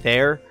I was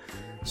there.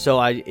 So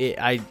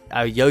I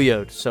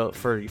yo-yoed so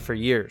for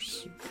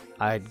years.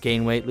 I'd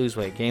gain weight, lose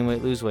weight,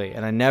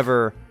 and I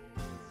never,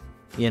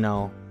 you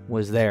know,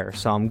 was there.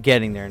 So I'm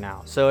getting there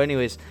now. So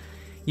anyways,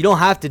 you don't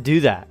have to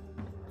do that.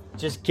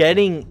 Just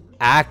getting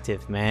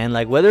active, man.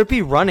 Like whether it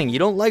be running, you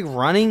don't like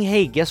running,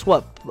 hey, guess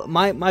what?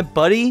 My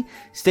buddy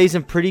stays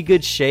in pretty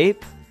good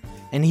shape,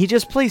 and he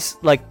just plays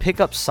like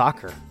pickup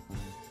soccer.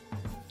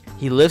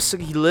 He lifts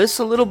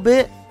a little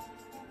bit,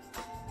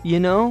 you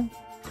know.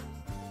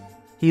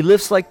 He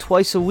lifts like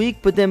twice a week,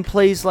 but then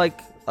plays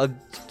like a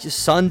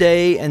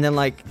Sunday and then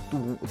like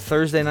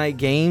Thursday night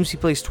games. He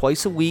plays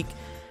twice a week,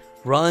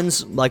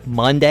 runs like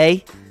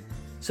Monday.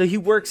 So he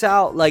works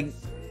out like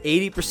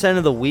 80%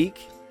 of the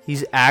week.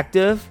 He's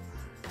active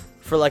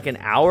for like an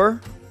hour,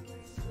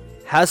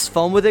 has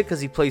fun with it because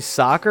he plays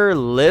soccer,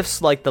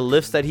 lifts like the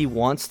lifts that he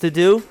wants to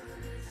do,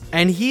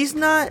 and he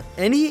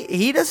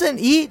doesn't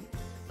eat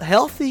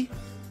healthy.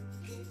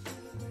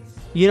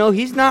 You know,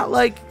 he's not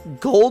like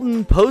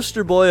golden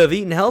poster boy of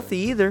eating healthy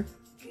either,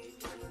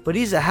 but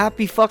he's a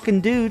happy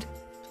fucking dude.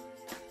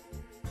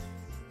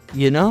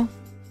 You know?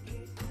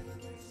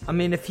 I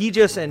mean, if he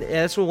just, and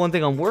that's one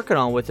thing I'm working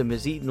on with him,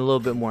 is eating a little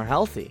bit more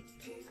healthy.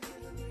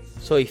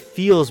 So he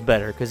feels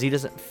better, because he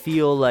doesn't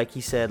feel like,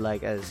 he said,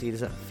 like, he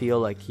doesn't feel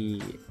like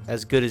he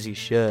as good as he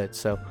should.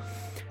 So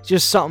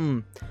just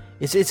something,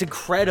 it's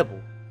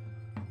incredible.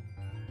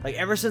 Like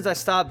ever since I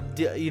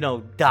stopped,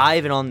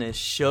 diving on this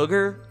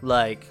sugar,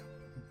 like,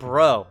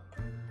 bro,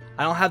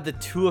 I don't have the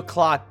 2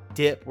 o'clock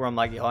dip where I'm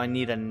like, I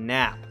need a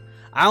nap.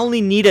 I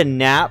only need a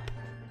nap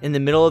in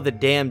the middle of the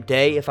damn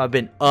day if I've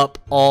been up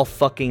all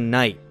fucking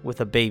night with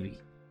a baby.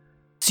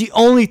 It's the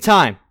only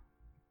time.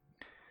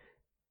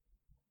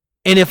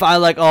 And if I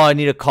I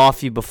need a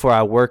coffee before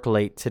I work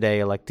late today,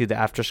 or like do the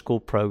after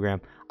school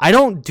program, I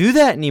don't do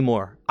that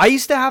anymore. I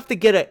used to have to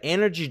get an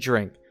energy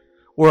drink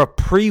or a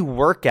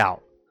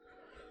pre-workout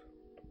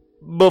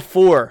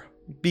before,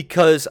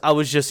 because I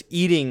was just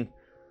eating,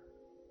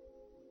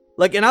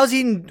 and I was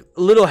eating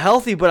a little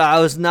healthy, but I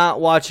was not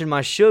watching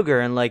my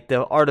sugar and like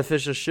the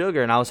artificial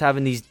sugar, and I was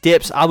having these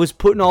dips. I was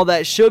putting all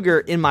that sugar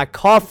in my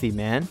coffee,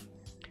 man.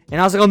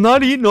 And I was like, I'm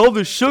not eating all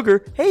this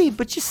sugar. Hey,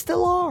 but you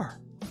still are.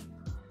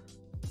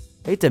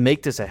 I hate to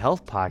make this a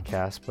health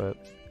podcast, but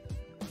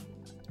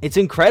it's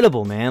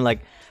incredible, man.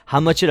 Like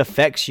how much it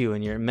affects you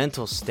and your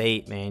mental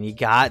state, man. You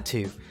got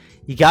to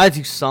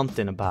do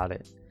something about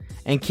it.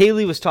 And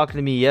Kaylee was talking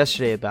to me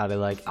yesterday about it,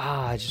 like,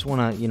 I just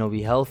want to,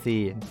 be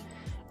healthy. And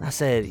I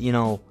said,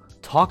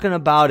 talking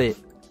about it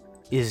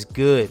is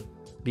good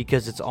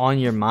because it's on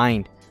your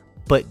mind,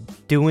 but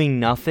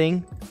doing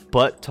nothing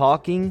but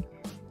talking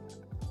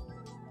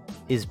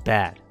is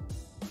bad,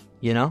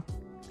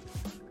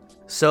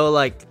 So,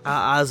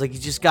 I was like, you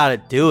just got to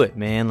do it,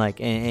 man.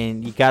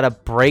 And you got to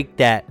break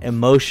that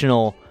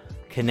emotional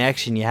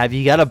connection you have.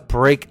 You got to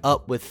break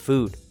up with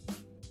food.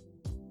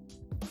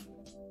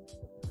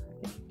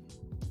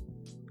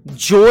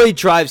 Joy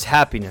drives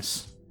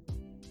happiness.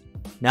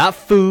 Not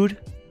food,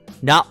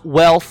 not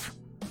wealth,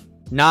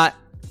 not,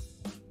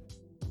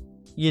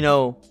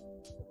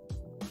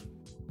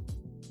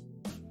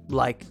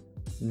 like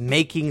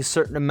making a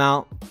certain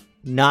amount,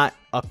 not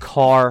a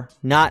car,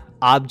 not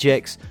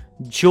objects.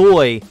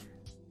 Joy,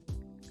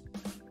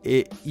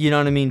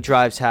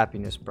 drives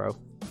happiness, bro.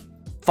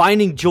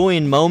 Finding joy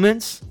in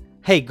moments.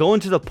 Hey, going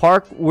to the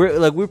park.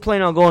 We're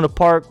planning on going to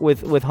park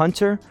with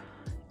Hunter.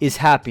 Is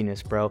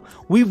happiness, bro.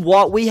 We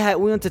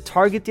went to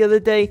Target the other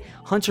day.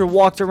 Hunter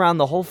walked around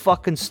the whole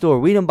fucking store.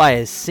 We didn't buy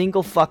a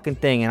single fucking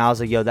thing, and I was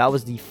like, yo, that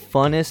was the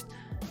funnest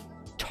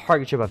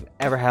Target trip I've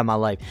ever had in my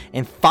life.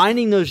 And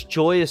finding those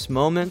joyous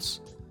moments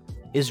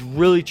is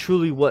really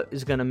truly what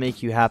is gonna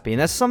make you happy.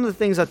 And that's some of the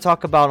things I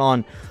talk about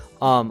on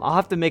I'll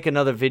have to make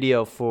another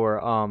video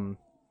for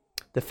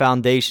the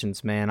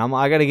foundations, man.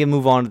 I gotta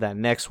move on to that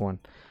next one.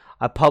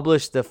 I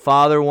published the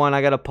father one.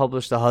 I gotta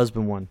publish the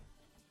husband one.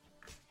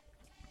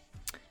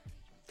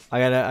 I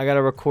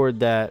gotta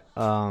record that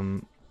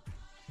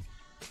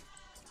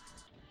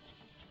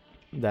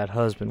that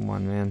husband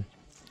one, man.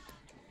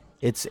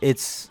 It's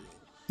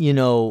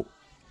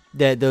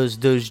that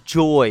those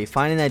joy,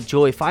 finding that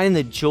joy, finding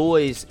the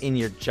joys in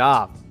your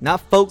job, not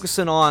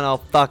focusing on, oh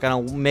fuck, I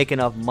don't make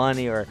enough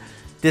money, or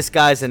this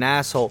guy's an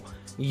asshole.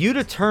 You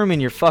determine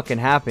your fucking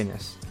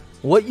happiness.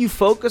 What you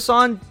focus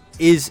on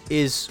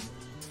is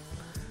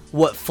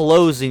what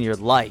flows in your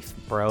life,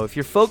 bro. If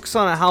you're focused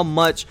on how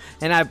much,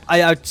 and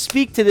I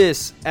speak to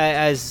this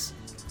as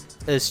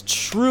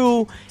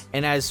true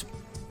and as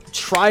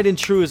tried and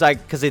true as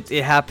because it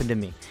happened to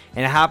me,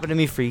 and it happened to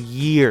me for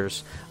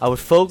years. I would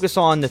focus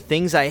on the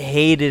things I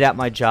hated at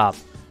my job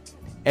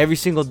every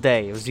single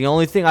day. It was the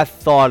only thing I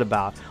thought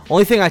about,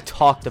 only thing I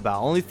talked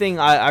about, only thing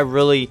I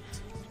really.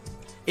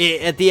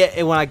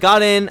 When I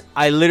got in,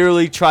 I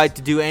literally tried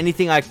to do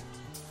anything I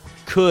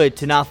could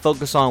to not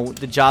focus on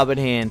the job at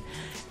hand.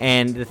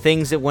 And the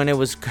things that when it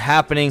was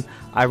happening,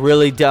 I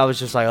was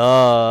just like,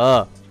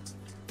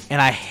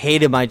 and I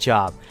hated my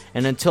job.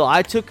 And until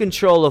I took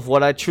control of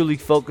what I truly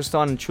focused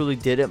on and truly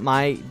did at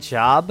my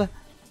job,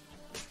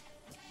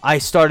 I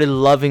started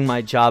loving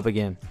my job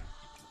again.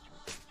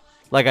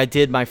 Like I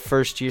did my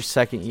first year,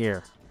 second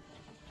year.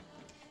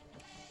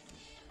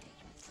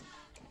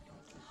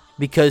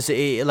 Because,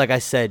 like I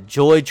said,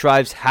 joy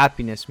drives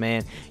happiness,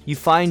 man. You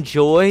find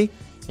joy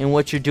in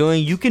what you're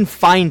doing, you can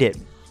find it.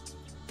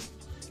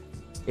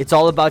 It's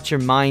all about your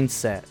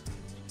mindset.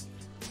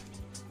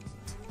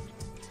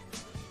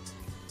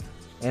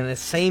 And the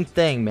same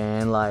thing,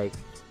 man, like,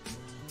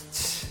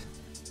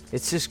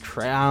 it's just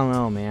I don't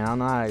know, man. I don't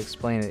know how to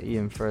explain it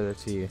even further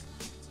to you.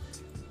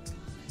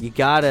 You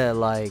gotta,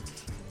 like,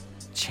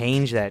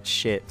 change that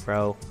shit,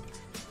 bro.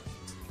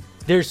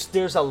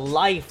 There's a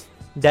life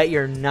that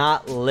you're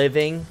not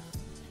living,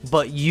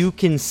 but you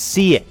can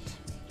see it.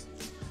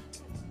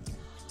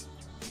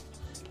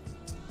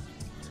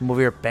 I'm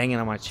over here banging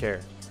on my chair.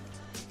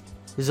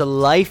 There's a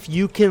life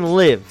you can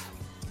live,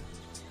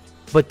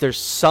 but there's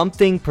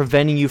something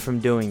preventing you from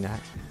doing that.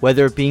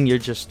 Whether it being you're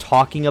just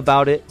talking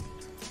about it,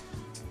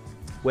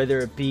 whether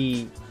it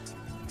be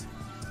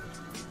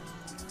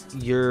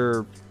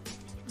you're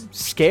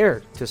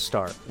scared to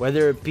start,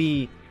 whether it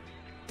be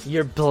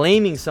you're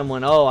blaming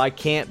someone, oh, I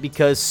can't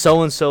because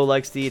so-and-so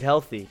likes to eat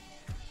healthy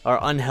or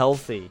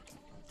unhealthy.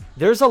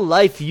 There's a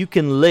life you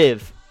can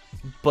live,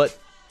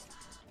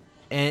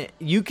 and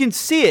you can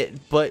see it,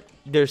 but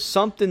there's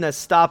something that's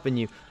stopping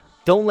you.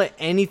 Don't let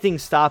anything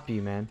stop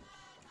you, man.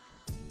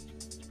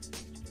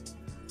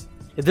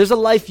 If there's a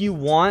life you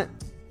want,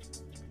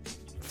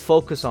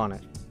 focus on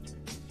it.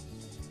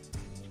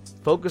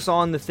 Focus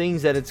on the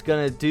things that it's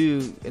going to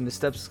do and the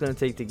steps it's going to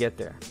take to get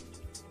there.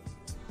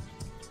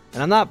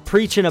 And I'm not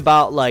preaching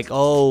about like,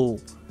 oh,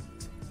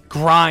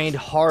 grind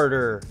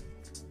harder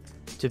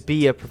to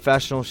be a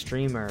professional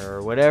streamer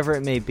or whatever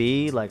it may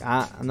be. Like,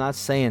 I'm not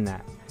saying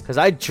that. Because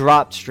I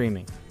dropped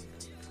streaming.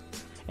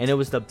 And it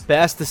was the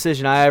best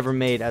decision I ever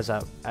made as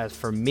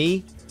for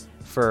me,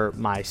 for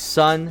my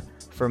son,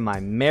 for my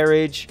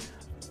marriage,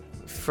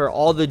 for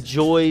all the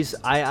joys.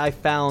 I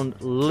found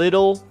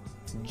little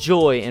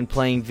joy in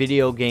playing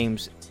video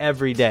games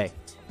every day.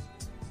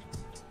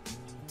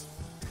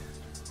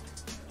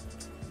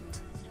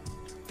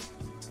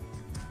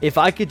 If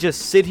I could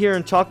just sit here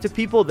and talk to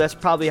people, that's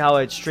probably how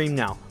I'd stream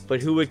now.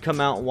 But who would come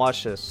out and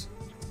watch this?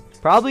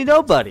 Probably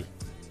nobody.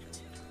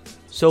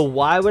 So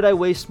why would I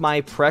waste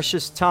my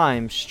precious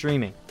time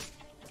streaming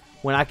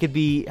when I could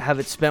have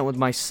it spent with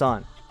my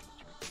son?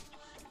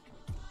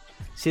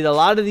 See, a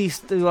lot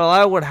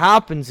of what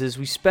happens is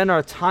we spend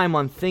our time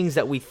on things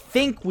that we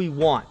think we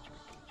want.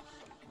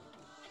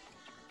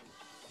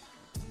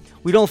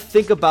 We don't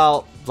think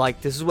about,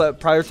 like, this is what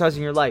prioritizing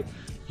your life.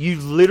 You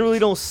literally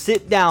don't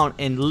sit down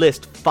and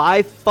list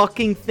 5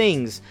 fucking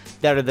things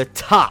that are the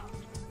top,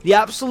 the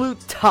absolute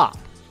top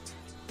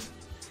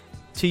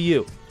to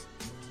you.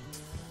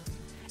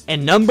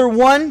 And number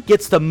 1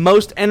 gets the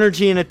most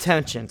energy and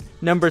attention.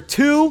 Number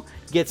 2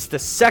 gets the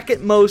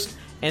second most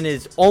and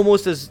is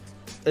almost as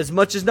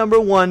much as number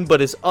 1,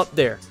 but is up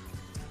there.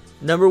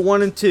 Number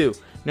 1 and 2.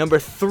 Number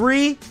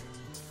 3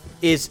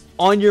 is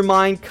on your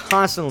mind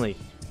constantly.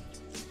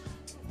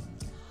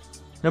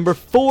 Number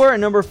 4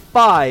 and number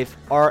 5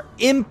 are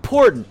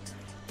important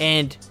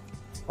and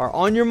are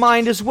on your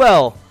mind as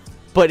well.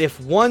 But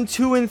if 1,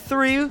 2, and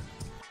 3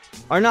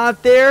 are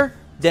not there,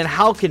 then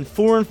how can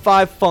 4 and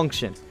 5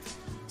 function?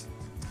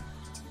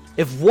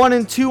 If 1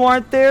 and 2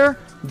 aren't there,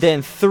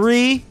 then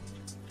 3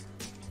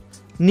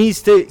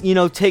 needs to,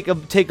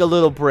 take a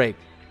little break.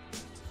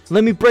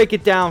 Let me break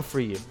it down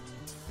for you.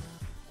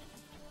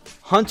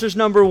 Hunter's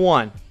number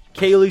 1.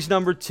 Kaylee's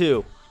number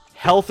 2.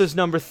 Health is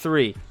number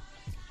 3.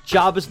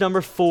 Job is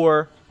number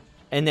 4.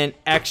 And then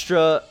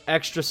extra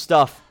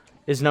stuff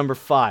is number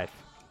 5.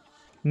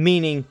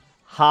 Meaning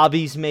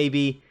hobbies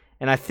maybe.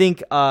 And I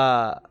think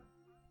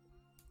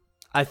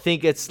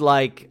it's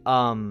like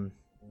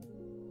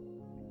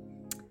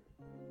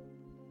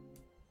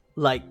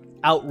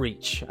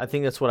outreach. I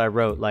think that's what I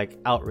wrote. Like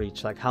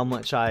outreach. Like how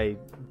much I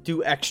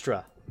do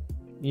extra.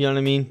 You know what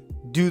I mean?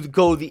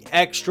 Go the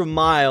extra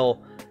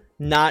mile.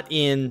 Not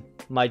in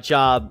my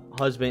job,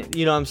 husband,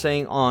 you know what I'm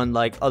saying? On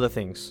like other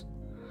things.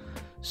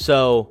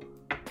 So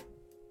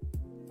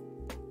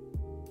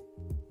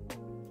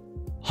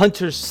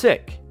Hunter's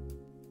sick.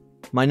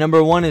 My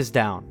number 1 is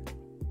down.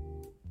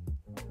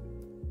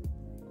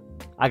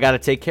 I gotta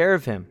take care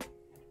of him.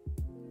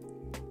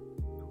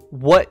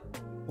 What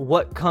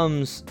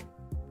comes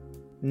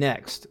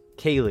next?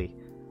 Kaylee.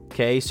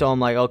 Okay, so I'm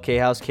like, okay,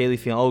 how's Kaylee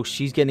feeling? Oh,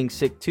 she's getting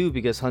sick too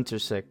because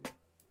Hunter's sick.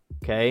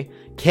 Okay,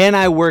 can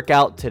I work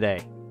out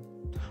today?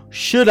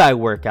 Should I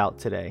work out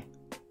today?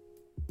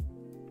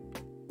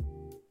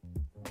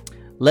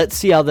 Let's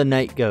see how the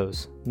night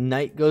goes.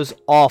 Night goes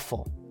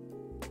awful.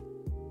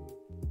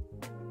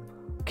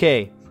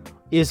 Okay,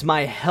 is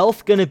my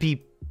health gonna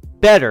be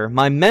better?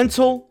 My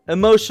mental,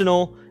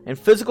 emotional, and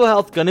physical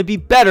health gonna be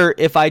better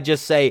if I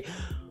just say,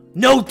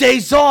 no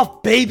days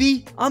off,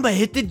 baby. I'm gonna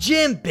hit the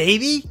gym,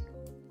 baby.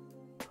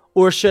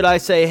 Or should I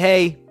say,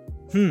 hey,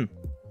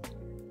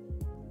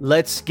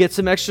 let's get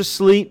some extra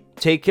sleep,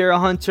 take care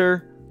of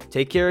Hunter,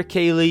 take care of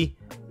Kaylee,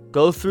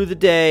 go through the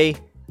day,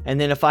 and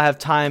then if I have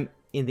time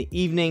in the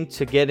evening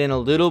to get in a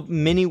little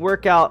mini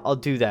workout, I'll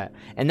do that.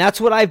 And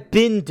that's what I've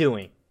been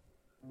doing.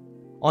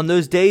 On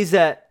those days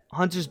that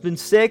Hunter's been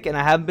sick and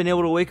I haven't been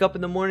able to wake up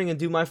in the morning and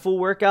do my full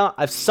workout,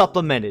 I've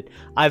supplemented.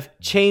 I've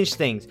changed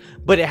things.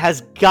 But it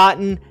has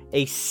gotten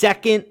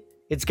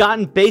it's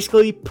gotten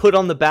basically put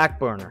on the back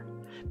burner.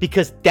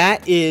 Because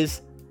that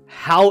is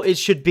how it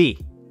should be.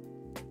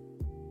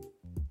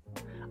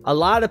 A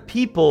lot of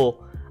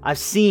people I've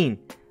seen,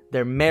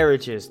 their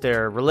marriages,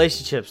 their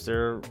relationships,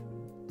 their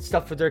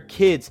stuff with their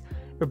kids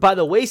are by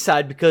the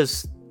wayside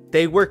because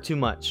they work too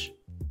much.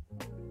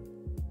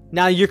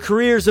 Now, your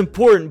career is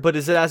important, but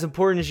is it as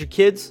important as your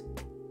kids?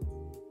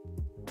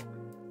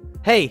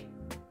 Hey,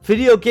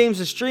 video games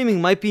and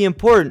streaming might be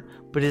important,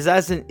 but is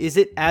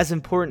it as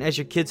important as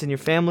your kids and your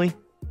family?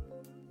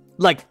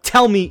 Like,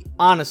 tell me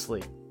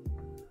honestly.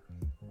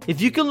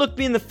 If you can look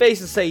me in the face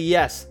and say,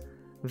 yes,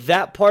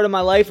 that part of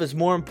my life is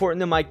more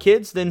important than my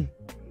kids, then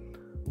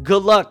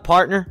good luck,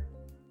 partner.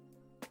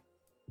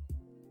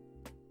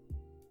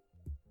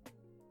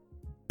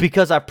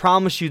 Because I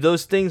promise you,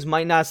 those things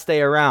might not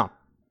stay around.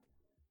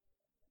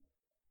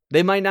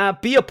 They might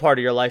not be a part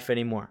of your life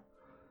anymore.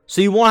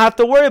 So you won't have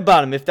to worry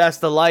about them if that's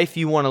the life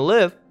you want to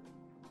live.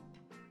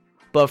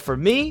 But for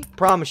me,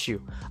 promise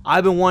you,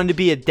 I've been wanting to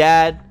be a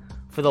dad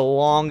for the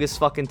longest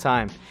fucking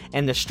time.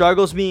 And the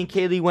struggles me and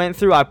Kaylee went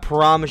through, I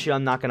promise you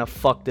I'm not going to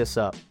fuck this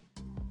up.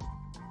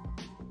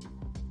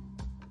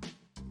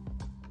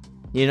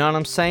 You know what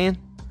I'm saying?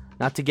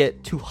 Not to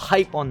get too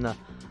hype on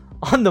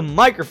the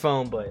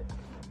microphone, but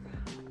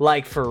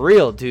like for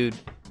real, dude.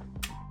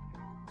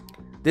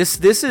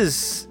 This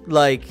is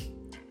like,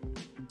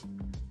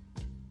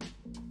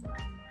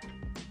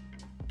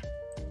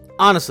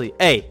 honestly,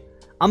 hey,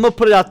 I'm gonna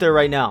put it out there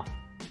right now.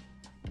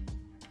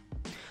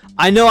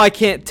 I know I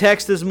can't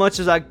text as much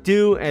as I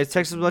do and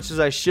text as much as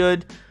I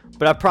should,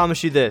 but I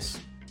promise you this.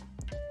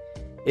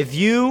 If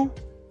you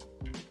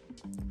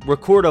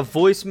record a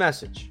voice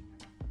message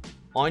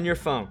on your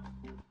phone,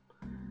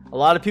 a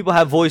lot of people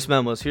have voice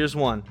memos. Here's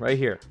one right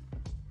here.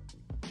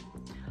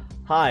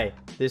 Hi,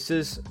 this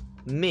is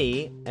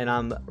me, and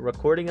I'm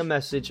recording a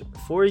message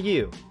for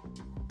you.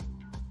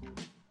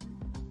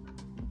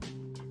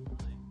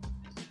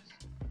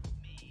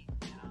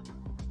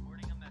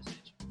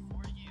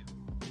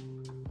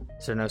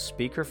 Is there no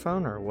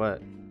speakerphone or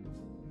what?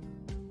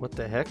 What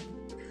the heck?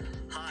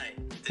 Hi,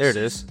 there it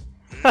is.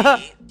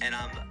 Me, and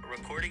I'm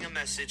recording a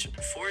message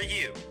for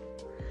you.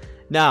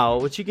 Now,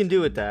 what you can do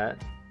with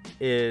that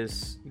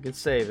is you can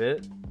save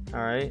it,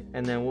 all right?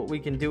 And then what we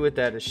can do with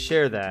that is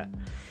share that.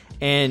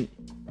 And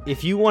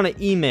if you want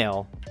to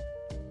email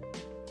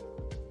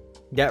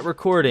that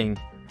recording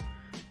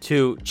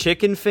to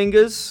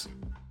ChikinFingaz,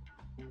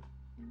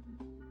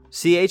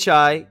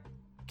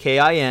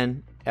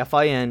 ChikinFingaz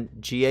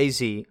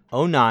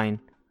 09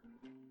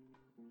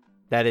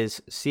 That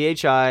is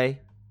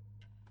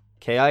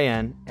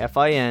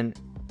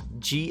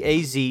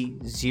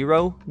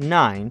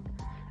ChikinFingaz09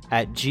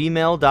 at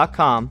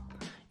gmail.com.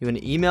 You want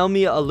to email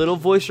me a little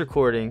voice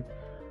recording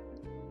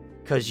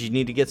because you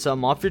need to get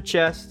something off your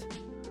chest.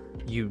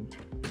 You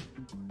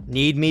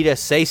need me to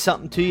say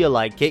something to you,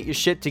 like get your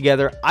shit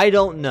together. I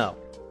don't know.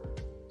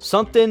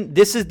 Something.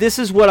 This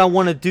is what I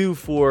want to do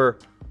for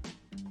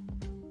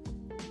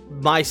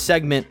my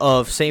segment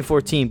of Saint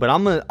 14, but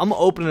I'm gonna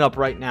open it up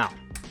right now.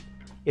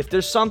 If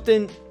there's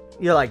something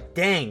you're like,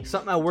 dang,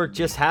 something at work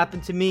just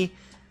happened to me,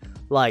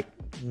 like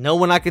no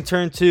one I can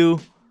turn to,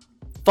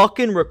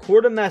 fucking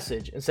record a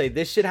message and say,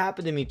 this shit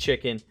happened to me,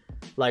 Chicken.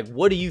 Like,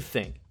 what do you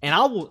think? And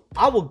I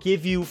will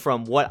give you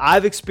from what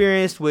I've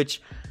experienced,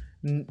 which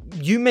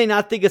you may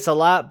not think it's a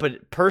lot,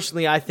 but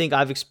personally I think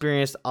I've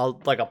experienced a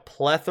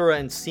plethora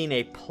and seen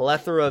a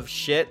plethora of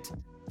shit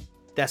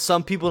that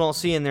some people don't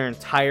see in their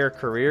entire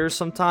careers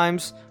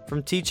sometimes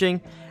from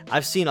teaching.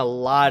 I've seen a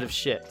lot of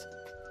shit,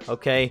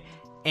 okay?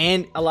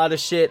 And a lot of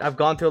shit. I've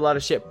gone through a lot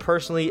of shit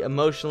personally,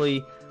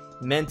 emotionally,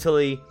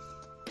 mentally,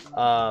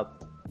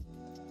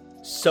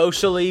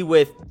 socially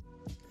with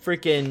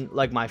freaking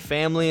like my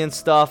family and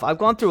stuff. I've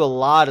gone through a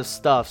lot of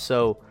stuff,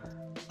 so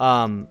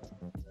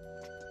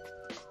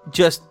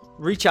just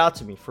reach out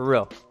to me for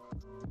real.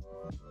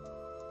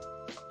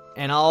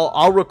 And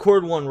I'll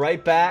record one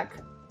right back.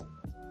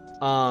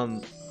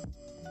 Or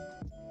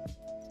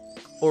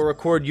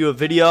record you a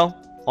video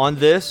on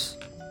this.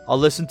 I'll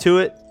listen to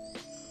it,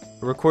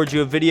 record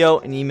you a video,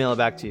 and email it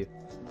back to you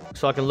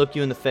so I can look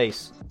you in the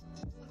face.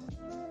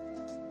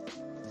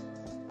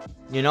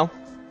 You know?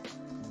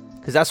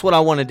 Because that's what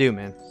I want to do,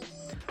 man.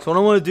 That's what I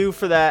want to do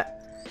for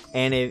that.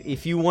 And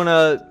if you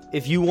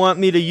want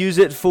me to use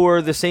it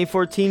for the Saint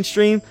 14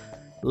 stream,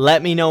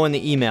 let me know in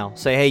the email.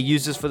 Say, hey,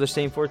 use this for the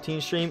Saint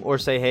 14 stream, or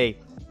say, hey,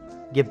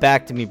 get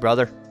back to me,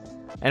 brother.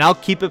 And I'll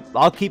keep it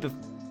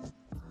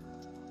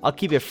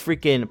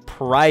freaking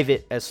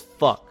private as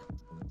fuck.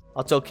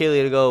 I'll tell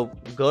Kaylee to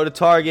go to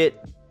Target,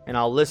 and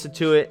I'll listen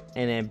to it,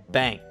 and then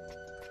bang.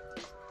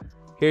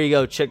 Here you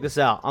go. Check this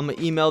out. I'm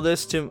gonna email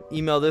this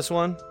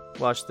one.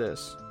 Watch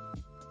this.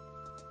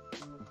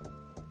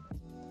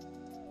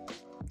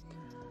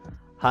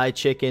 Hi,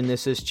 Chicken.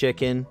 This is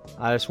Chicken.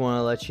 I just want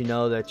to let you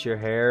know that your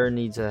hair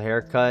needs a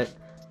haircut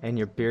and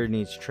your beard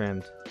needs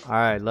trimmed. All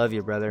right. Love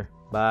you, brother.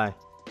 Bye.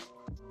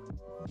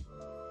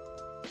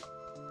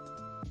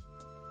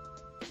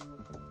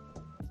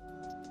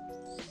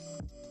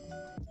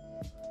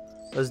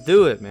 Let's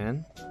do it,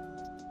 man.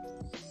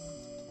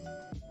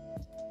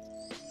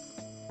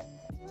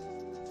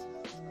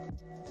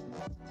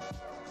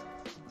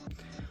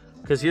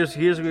 Because here's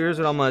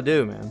what I'm going to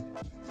do, man.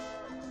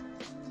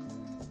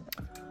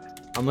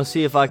 I'm going to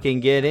see if I can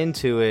get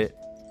into it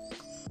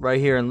right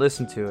here and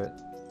listen to it.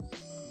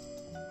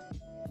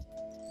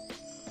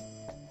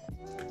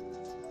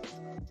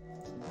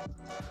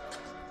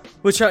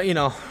 Which, I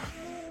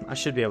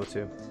should be able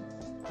to.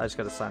 I just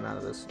got to sign out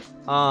of this.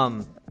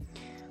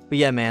 But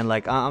yeah, man,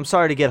 like, I'm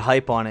sorry to get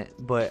hype on it,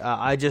 but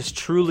I just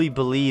truly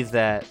believe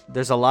that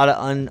there's a lot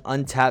of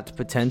untapped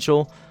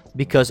potential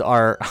because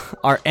our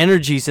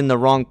energy's in the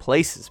wrong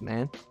places,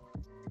 man.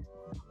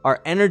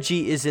 Our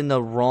energy is in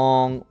the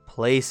wrong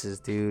places,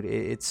 dude.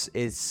 It's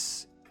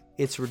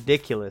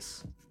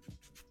ridiculous.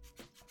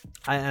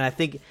 And I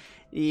think,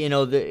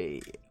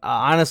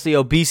 honestly,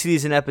 obesity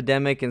is an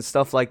epidemic and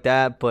stuff like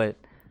that, but,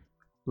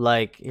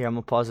 like, here, I'm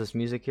going to pause this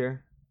music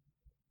here.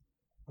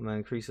 I'm going to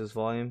increase this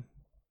volume.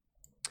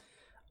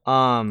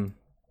 Hi,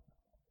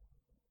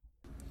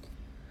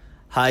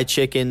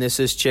 Chicken. This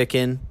is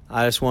Chicken.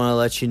 I just want to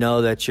let you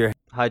know that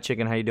Hi,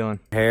 Chicken. How you doing?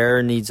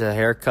 Hair needs a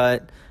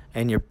haircut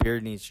and your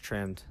beard needs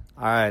trimmed.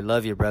 All right.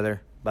 Love you,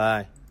 brother.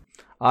 Bye.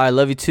 All right.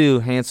 Love you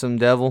too, handsome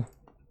devil.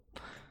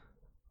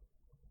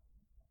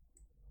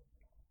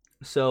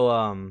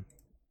 So,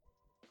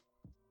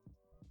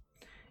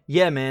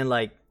 yeah, man,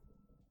 like,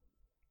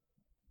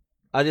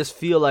 I just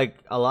feel like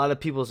a lot of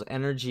people's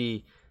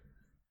energy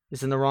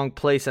is in the wrong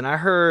place. And I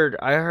heard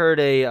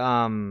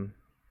a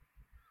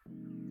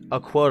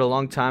quote a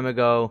long time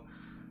ago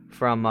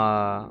from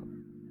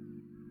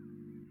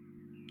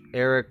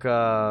Eric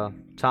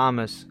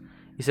Thomas.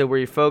 He said, where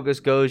your focus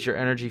goes, your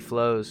energy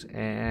flows.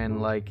 And I'm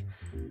like,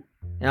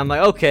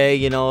 okay,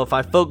 if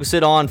I focus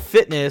it on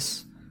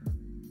fitness,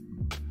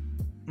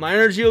 my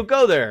energy will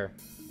go there.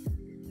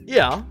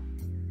 Yeah.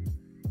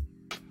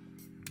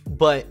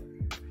 But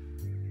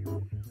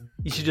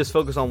you should just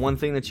focus on one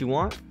thing that you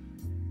want?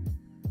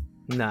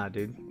 Nah,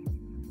 dude.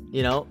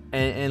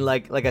 And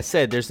like I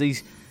said, there's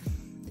these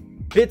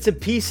bits and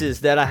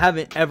pieces that I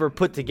haven't ever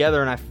put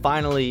together, and I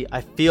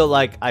feel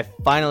like I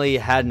finally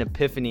had an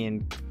epiphany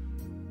and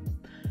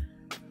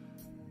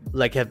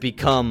like have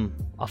become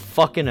a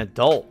fucking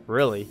adult,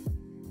 really.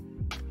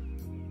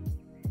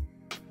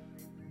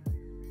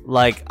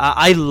 Like,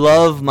 I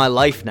love my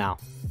life now.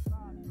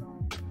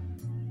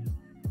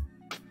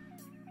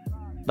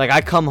 Like,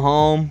 I come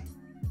home,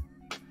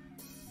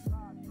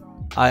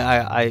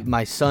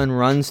 my son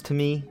runs to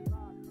me.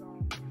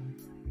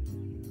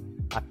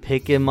 I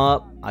pick him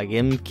up. I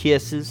give him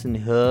kisses and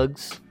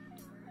hugs.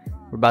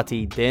 We're about to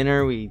eat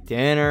dinner. We eat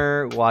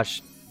dinner.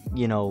 Watch,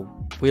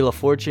 Wheel of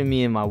Fortune,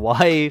 me and my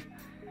wife.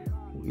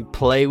 We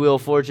play Wheel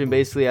of Fortune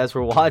basically as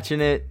we're watching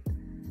it.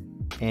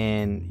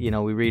 And,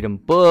 we read them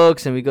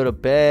books and we go to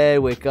bed,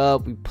 wake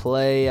up, we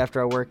play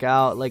after I work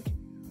out. Like,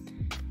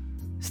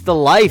 it's the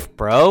life,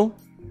 bro.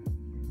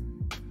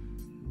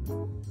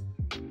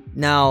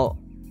 Now,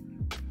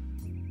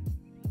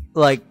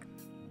 like,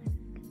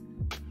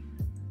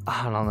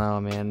 I don't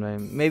know,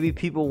 man. Maybe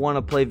people want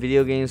to play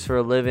video games for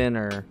a living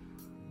or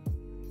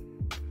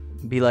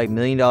be like $1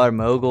 million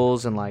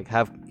moguls and like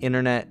have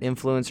internet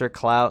influencer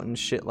clout and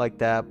shit like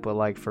that. But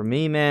like for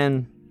me,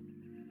 man,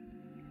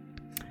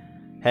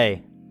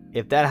 hey,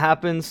 if that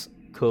happens,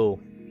 cool.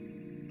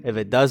 If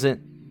it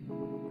doesn't,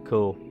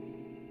 cool.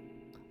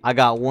 I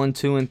got 1,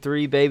 2, and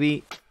 3,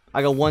 baby.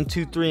 I got 1,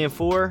 2, 3, and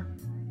 4.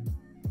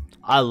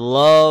 I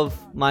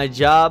love my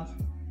job.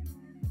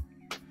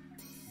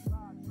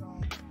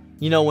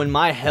 When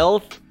my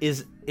health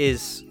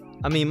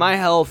my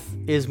health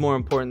is more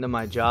important than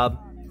my job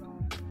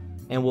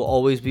and will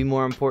always be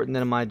more important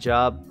than my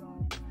job.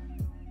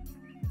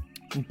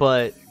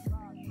 But,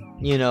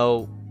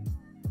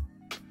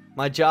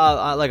 my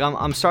job,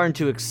 I'm starting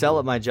to excel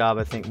at my job,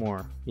 I think,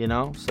 more,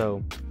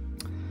 so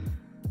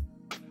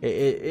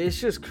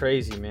it's just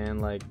crazy, man,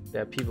 like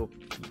that people,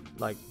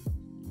 like,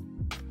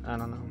 I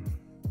don't know.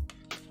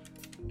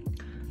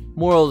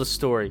 Moral of the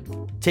story,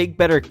 take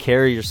better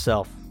care of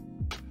yourself.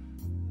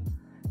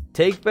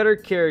 Take better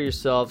care of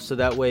yourself so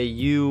that way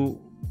you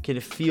can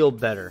feel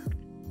better.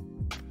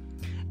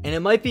 And it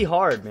might be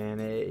hard, man.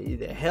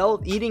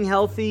 Eating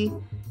healthy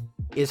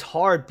is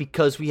hard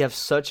because we have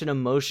such an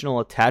emotional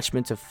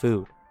attachment to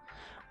food.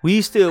 We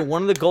used to,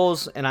 one of the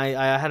goals, and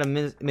I had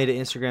made an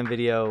Instagram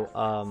video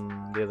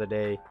the other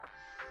day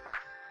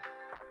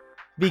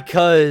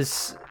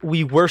because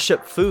we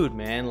worship food,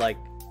 man. Like,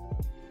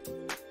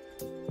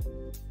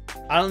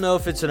 I don't know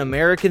if it's an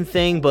American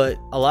thing, but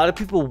a lot of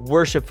people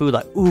worship food.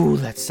 Like, ooh,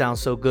 that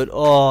sounds so good.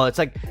 Oh, it's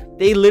like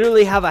they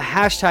literally have a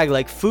hashtag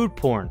like food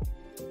porn.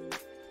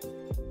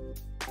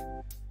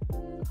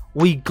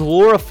 We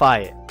glorify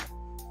it.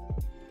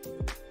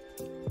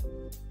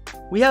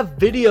 We have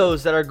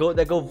videos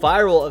that go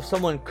viral of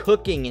someone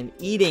cooking and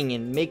eating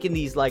and making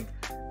these like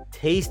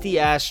tasty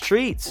ass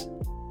treats.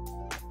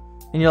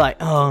 And you're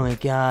like, oh my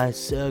god,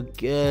 so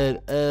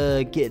good.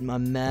 Get in my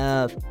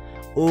mouth.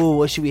 Oh,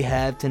 what should we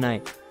have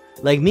tonight?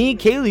 Like me and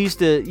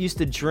Kaylee used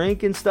to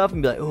drink and stuff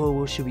and be like, oh,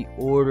 what should we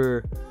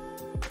order?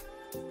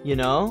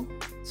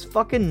 It's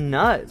fucking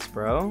nuts,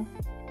 bro.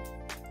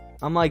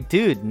 I'm like,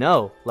 dude,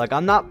 no. Like,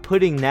 I'm not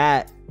putting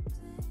that.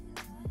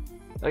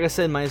 Like I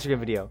said in my Instagram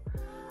video,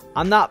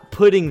 I'm not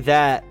putting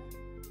that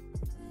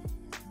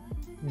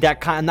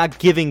kind. I'm not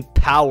giving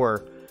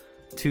power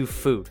to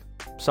food.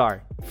 Sorry,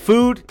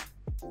 food.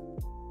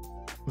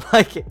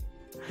 Like,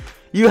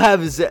 you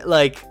have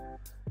like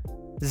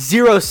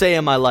zero say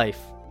in my life.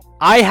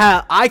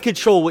 I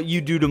control what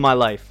you do to my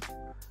life.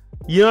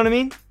 You know what I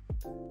mean?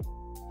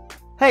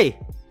 Hey,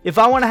 if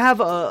I want to have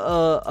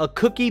a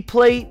cookie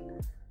plate,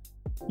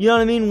 you know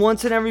what I mean,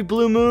 once in every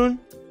blue moon,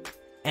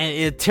 and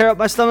it tear up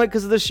my stomach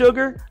because of the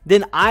sugar,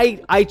 then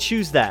I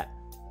choose that.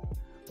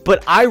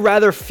 But I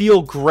rather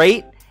feel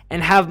great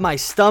and have my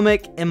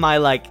stomach and my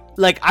like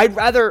I'd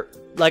rather,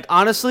 like,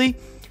 honestly,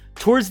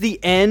 towards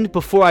the end,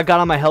 before I got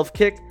on my health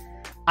kick,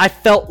 I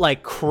felt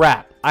like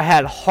crap. I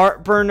had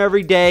heartburn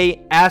every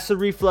day, acid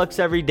reflux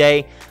every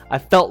day. I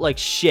felt like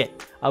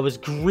shit. I was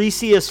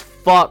greasy as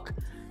fuck.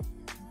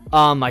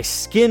 My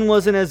skin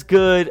wasn't as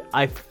good.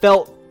 I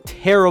felt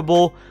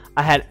terrible.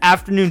 I had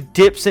afternoon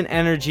dips in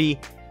energy.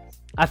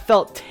 I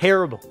felt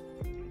terrible.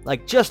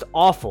 Like, just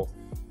awful.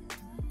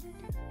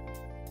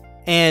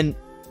 And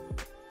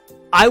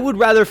I would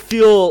rather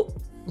feel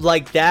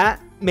like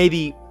that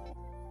maybe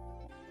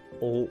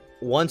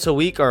once a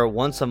week or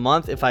once a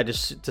month if I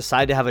just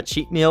decide to have a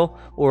cheat meal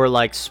or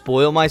like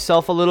spoil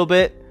myself a little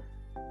bit.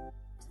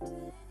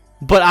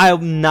 But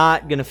I'm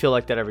not going to feel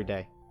like that every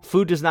day.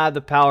 Food does not have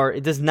the power.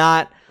 It does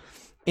not,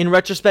 in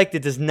retrospect,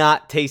 it does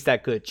not taste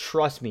that good.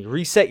 Trust me.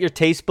 Reset your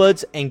taste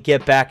buds and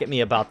get back at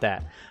me about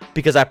that.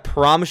 Because I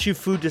promise you,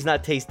 food does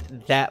not taste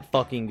that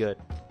fucking good.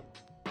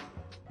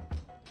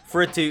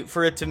 For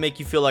it to make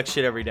you feel like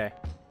shit every day.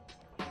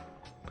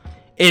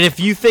 And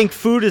if you think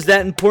food is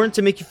that important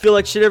to make you feel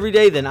like shit every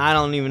day, then I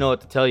don't even know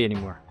what to tell you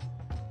anymore.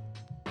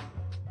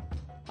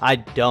 I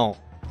don't.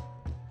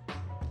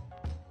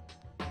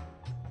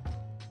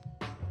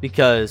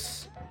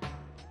 Because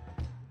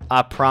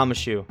I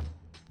promise you,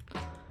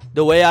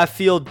 the way I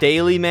feel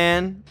daily,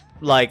 man,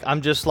 like,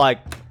 I'm just like,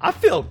 I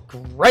feel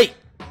great.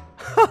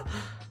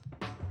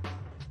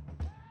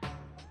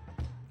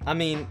 I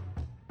mean,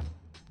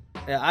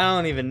 I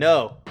don't even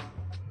know.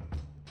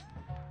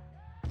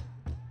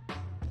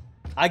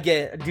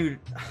 Dude,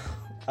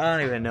 I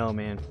don't even know,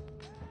 man.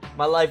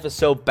 My life is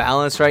so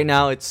balanced right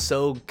now. It's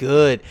so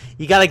good.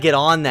 You gotta get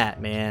on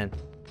that, man.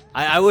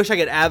 I wish I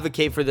could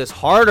advocate for this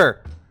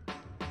harder.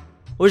 I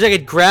wish I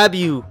could grab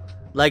you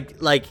like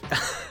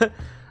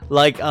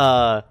like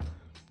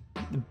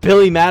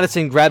Billy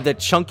Madison grabbed that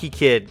chunky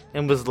kid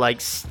and was like,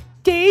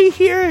 stay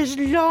here as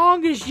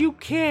long as you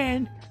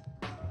can.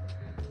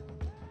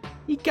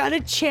 You gotta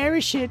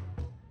cherish it.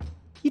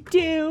 You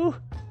do.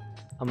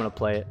 I'm gonna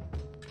play it.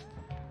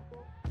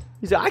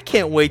 He's like, I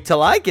can't wait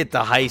till I get to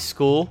high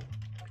school.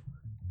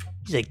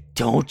 He's like,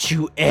 don't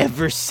you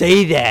ever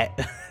say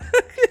that.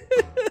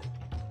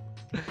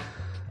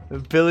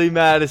 Billy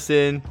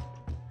Madison.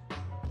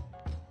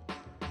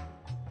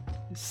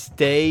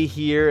 Stay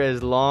here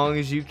as long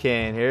as you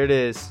can. Here it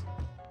is.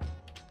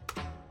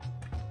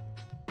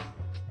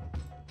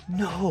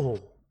 No.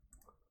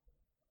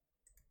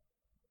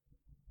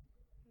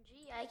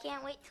 Gee, I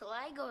can't wait till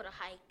I go to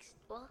high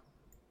school.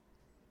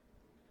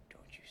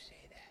 Don't you say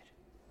that.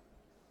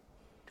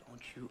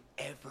 Don't you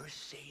ever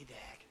say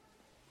that.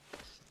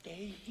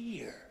 Stay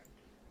here.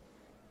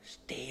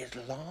 Stay as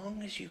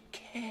long as you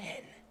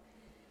can.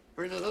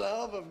 For the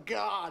love of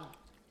God,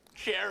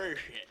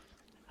 cherish it.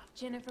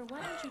 Jennifer, why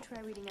don't you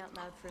try reading out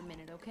loud for a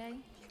minute, okay?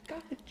 You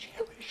gotta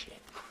cherish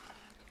it.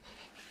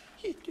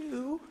 You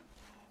do.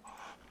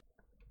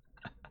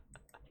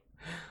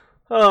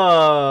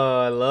 Oh,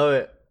 I love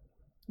it.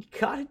 You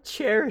gotta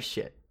cherish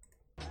it.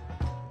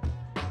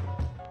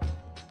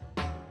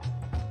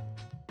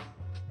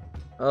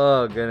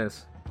 Oh,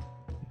 goodness.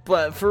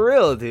 But for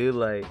real, dude,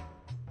 like,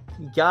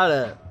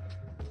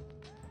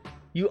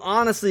 you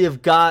honestly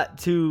have got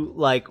to,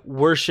 like,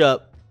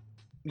 worship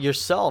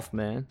yourself,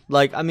 man.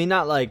 Like, I mean,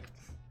 not like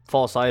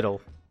false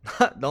idol.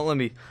 Don't let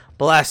me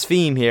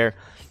blaspheme here.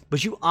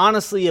 But you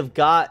honestly have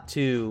got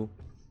to,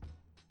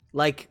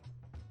 like,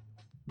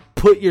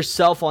 put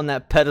yourself on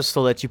that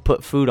pedestal that you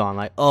put food on.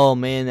 Like, oh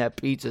man, that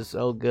pizza's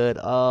so good.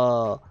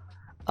 Oh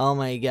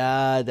my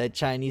god, that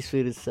Chinese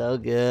food is so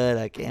good.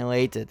 I can't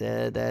wait to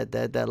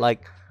that.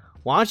 Like,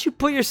 why don't you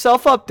put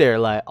yourself up there?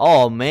 Like,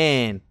 oh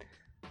man.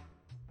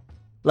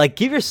 Like,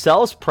 give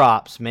yourselves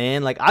props,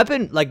 man. Like, I've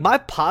been, like, my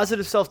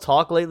positive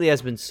self-talk lately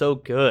has been so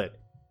good.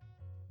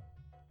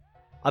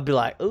 I'd be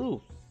like,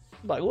 ooh,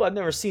 I've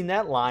never seen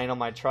that line on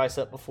my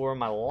tricep before in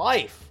my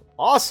life.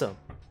 Awesome.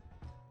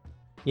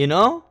 You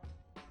know?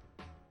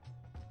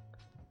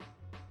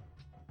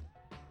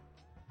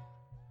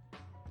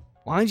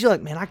 Why don't you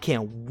like, man, I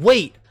can't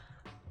wait.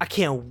 I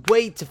can't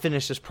wait to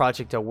finish this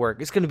project at work.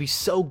 It's going to be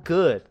so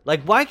good.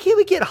 Like, why can't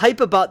we get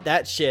hype about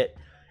that shit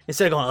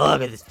instead of going, oh, I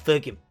got this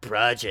fucking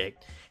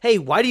project. Hey,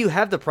 why do you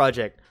have the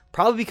project?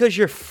 Probably because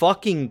you're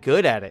fucking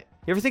good at it.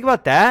 You ever think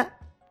about that?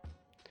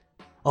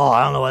 Oh,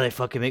 I don't know why they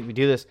fucking make me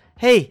do this.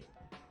 Hey,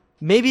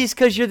 maybe it's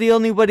because you're the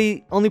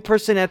only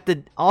person at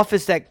the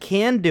office that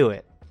can do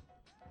it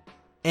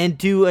and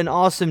do an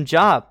awesome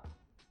job.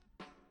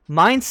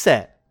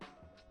 Mindset.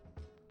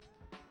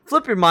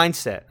 Flip your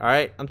mindset, all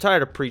right? I'm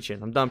tired of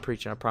preaching. I'm done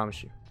preaching, I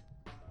promise you.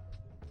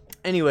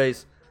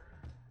 Anyways,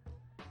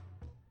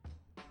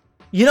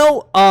 you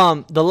know,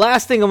 the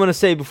last thing I'm going to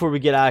say before we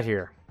get out of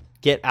here,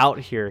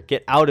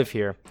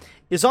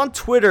 is on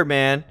Twitter,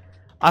 man.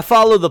 I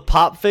follow the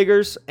pop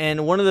figures,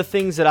 and one of the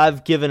things that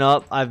I've given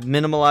up, I've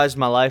minimalized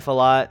my life a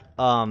lot,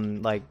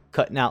 like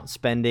cutting out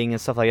spending and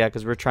stuff like that,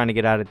 because we're trying to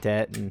get out of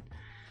debt, and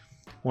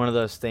one of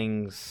those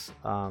things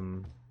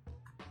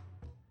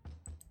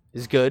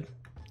is good.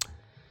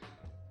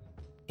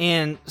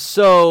 And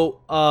so,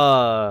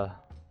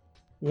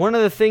 one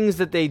of the things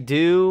that they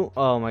do,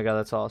 oh my god,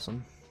 that's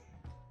awesome.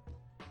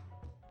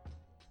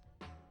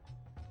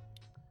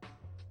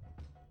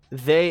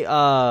 They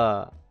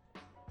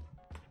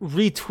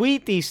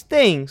retweet these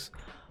things.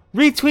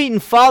 Retweet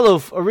and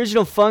follow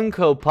Original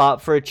Funko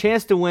Pop for a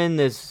chance to win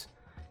this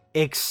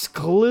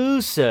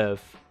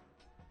exclusive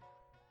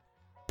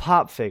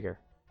pop figure.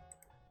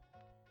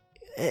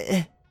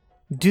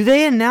 Do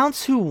they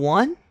announce who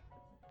won?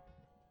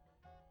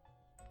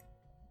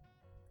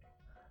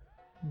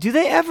 Do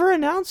they ever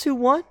announce who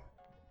won?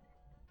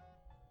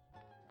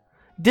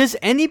 Does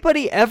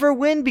anybody ever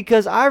win?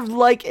 Because I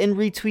like and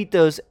retweet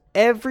those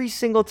every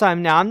single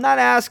time. Now, I'm not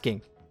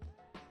asking.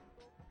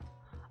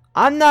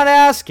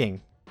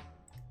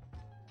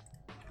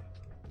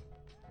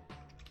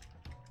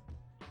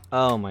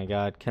 Oh my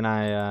god, can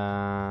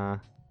I,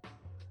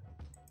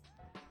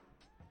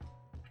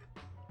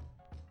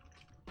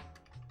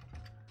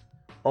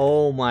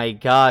 Oh my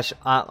gosh,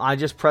 I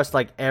just pressed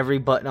like every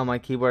button on my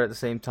keyboard at the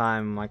same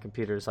time. My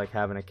computer's like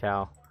having a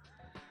cow.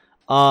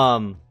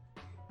 I'm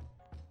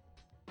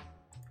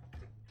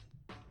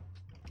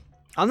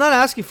not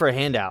asking for a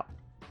handout.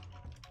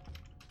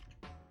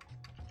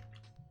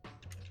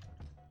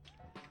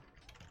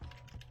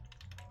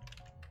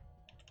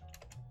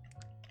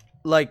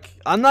 Like,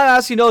 I'm not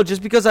asking, no,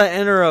 just because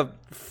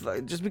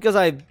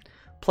I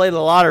play the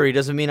lottery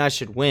doesn't mean I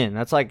should win.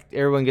 That's like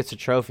everyone gets a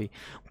trophy.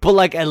 But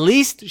like, at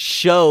least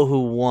show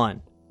who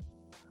won.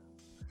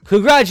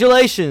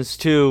 Congratulations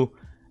to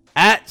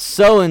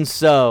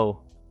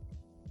 @so-and-so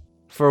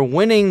for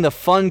winning the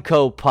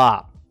Funko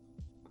Pop.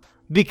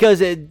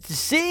 Because it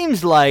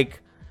seems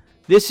like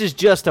this is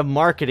just a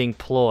marketing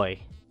ploy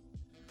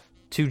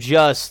to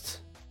just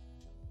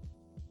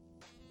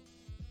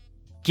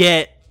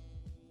get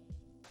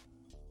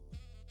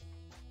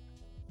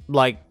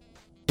like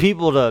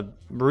people to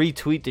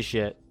retweet the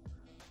shit.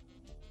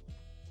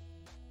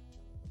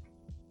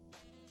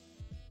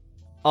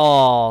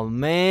 Oh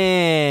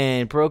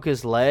man, broke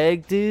his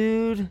leg,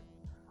 dude.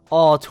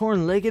 Oh,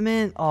 torn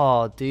ligament.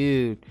 Oh,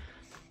 dude.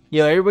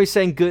 Yo, everybody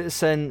send good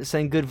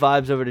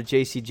vibes over to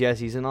JC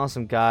Jesse. He's an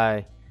awesome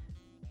guy.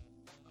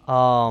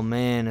 Oh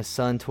man, his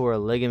son tore a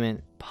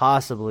ligament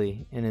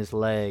possibly in his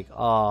leg.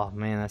 Oh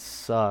man, that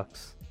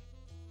sucks.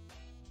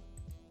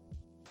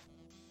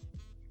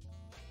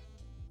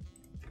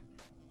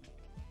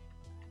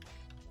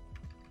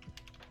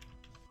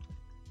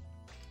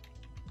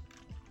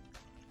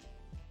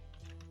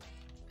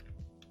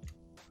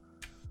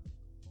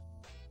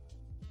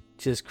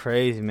 Just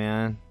crazy,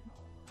 man.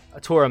 I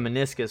tore a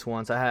meniscus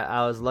once.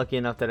 I was lucky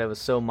enough that it was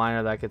so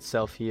minor that I could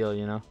self-heal,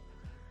 you know.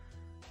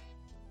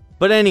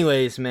 But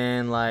anyways,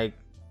 man, like,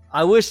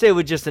 I wish they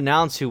would just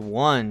announce who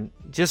won,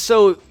 just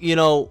so, you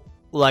know,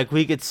 like,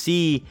 we could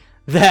see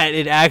that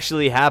it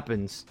actually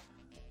happens,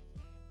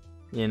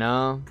 you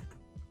know.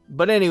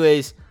 But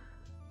anyways,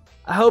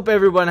 I hope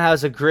everyone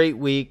has a great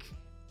week.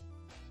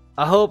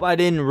 I hope I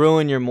didn't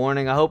ruin your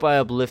morning. I hope I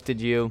uplifted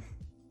you.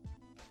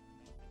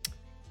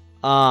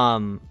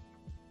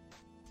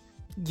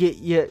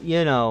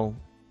 You know,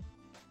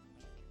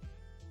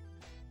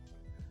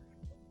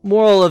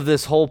 moral of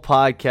this whole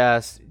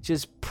podcast,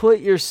 just put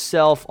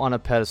yourself on a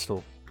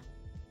pedestal.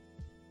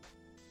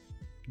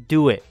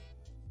 Do it.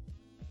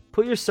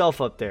 Put yourself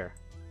up there.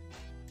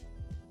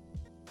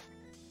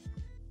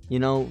 You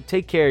know,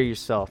 take care of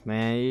yourself,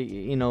 man.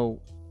 You know,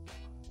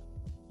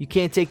 you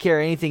can't take care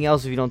of anything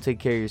else if you don't take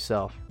care of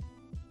yourself.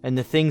 And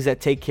the things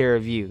that take care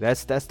of you.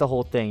 That's the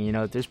whole thing. You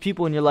know, if there's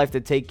people in your life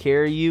that take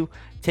care of you,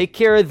 take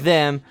care of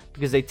them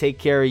because they take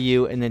care of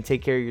you, and then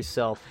take care of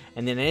yourself.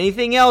 And then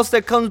anything else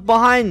that comes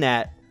behind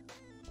that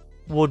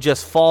will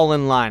just fall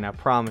in line. I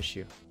promise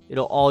you.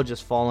 It'll all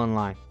just fall in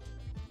line.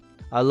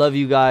 I love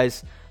you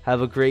guys.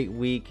 Have a great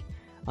week.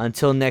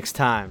 Until next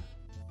time.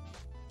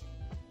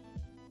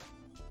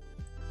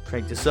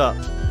 Crank this up.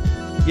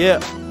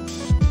 Yeah.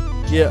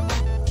 Yeah.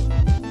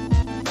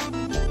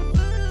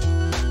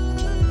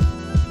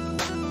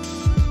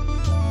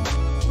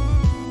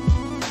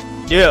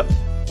 Yeah.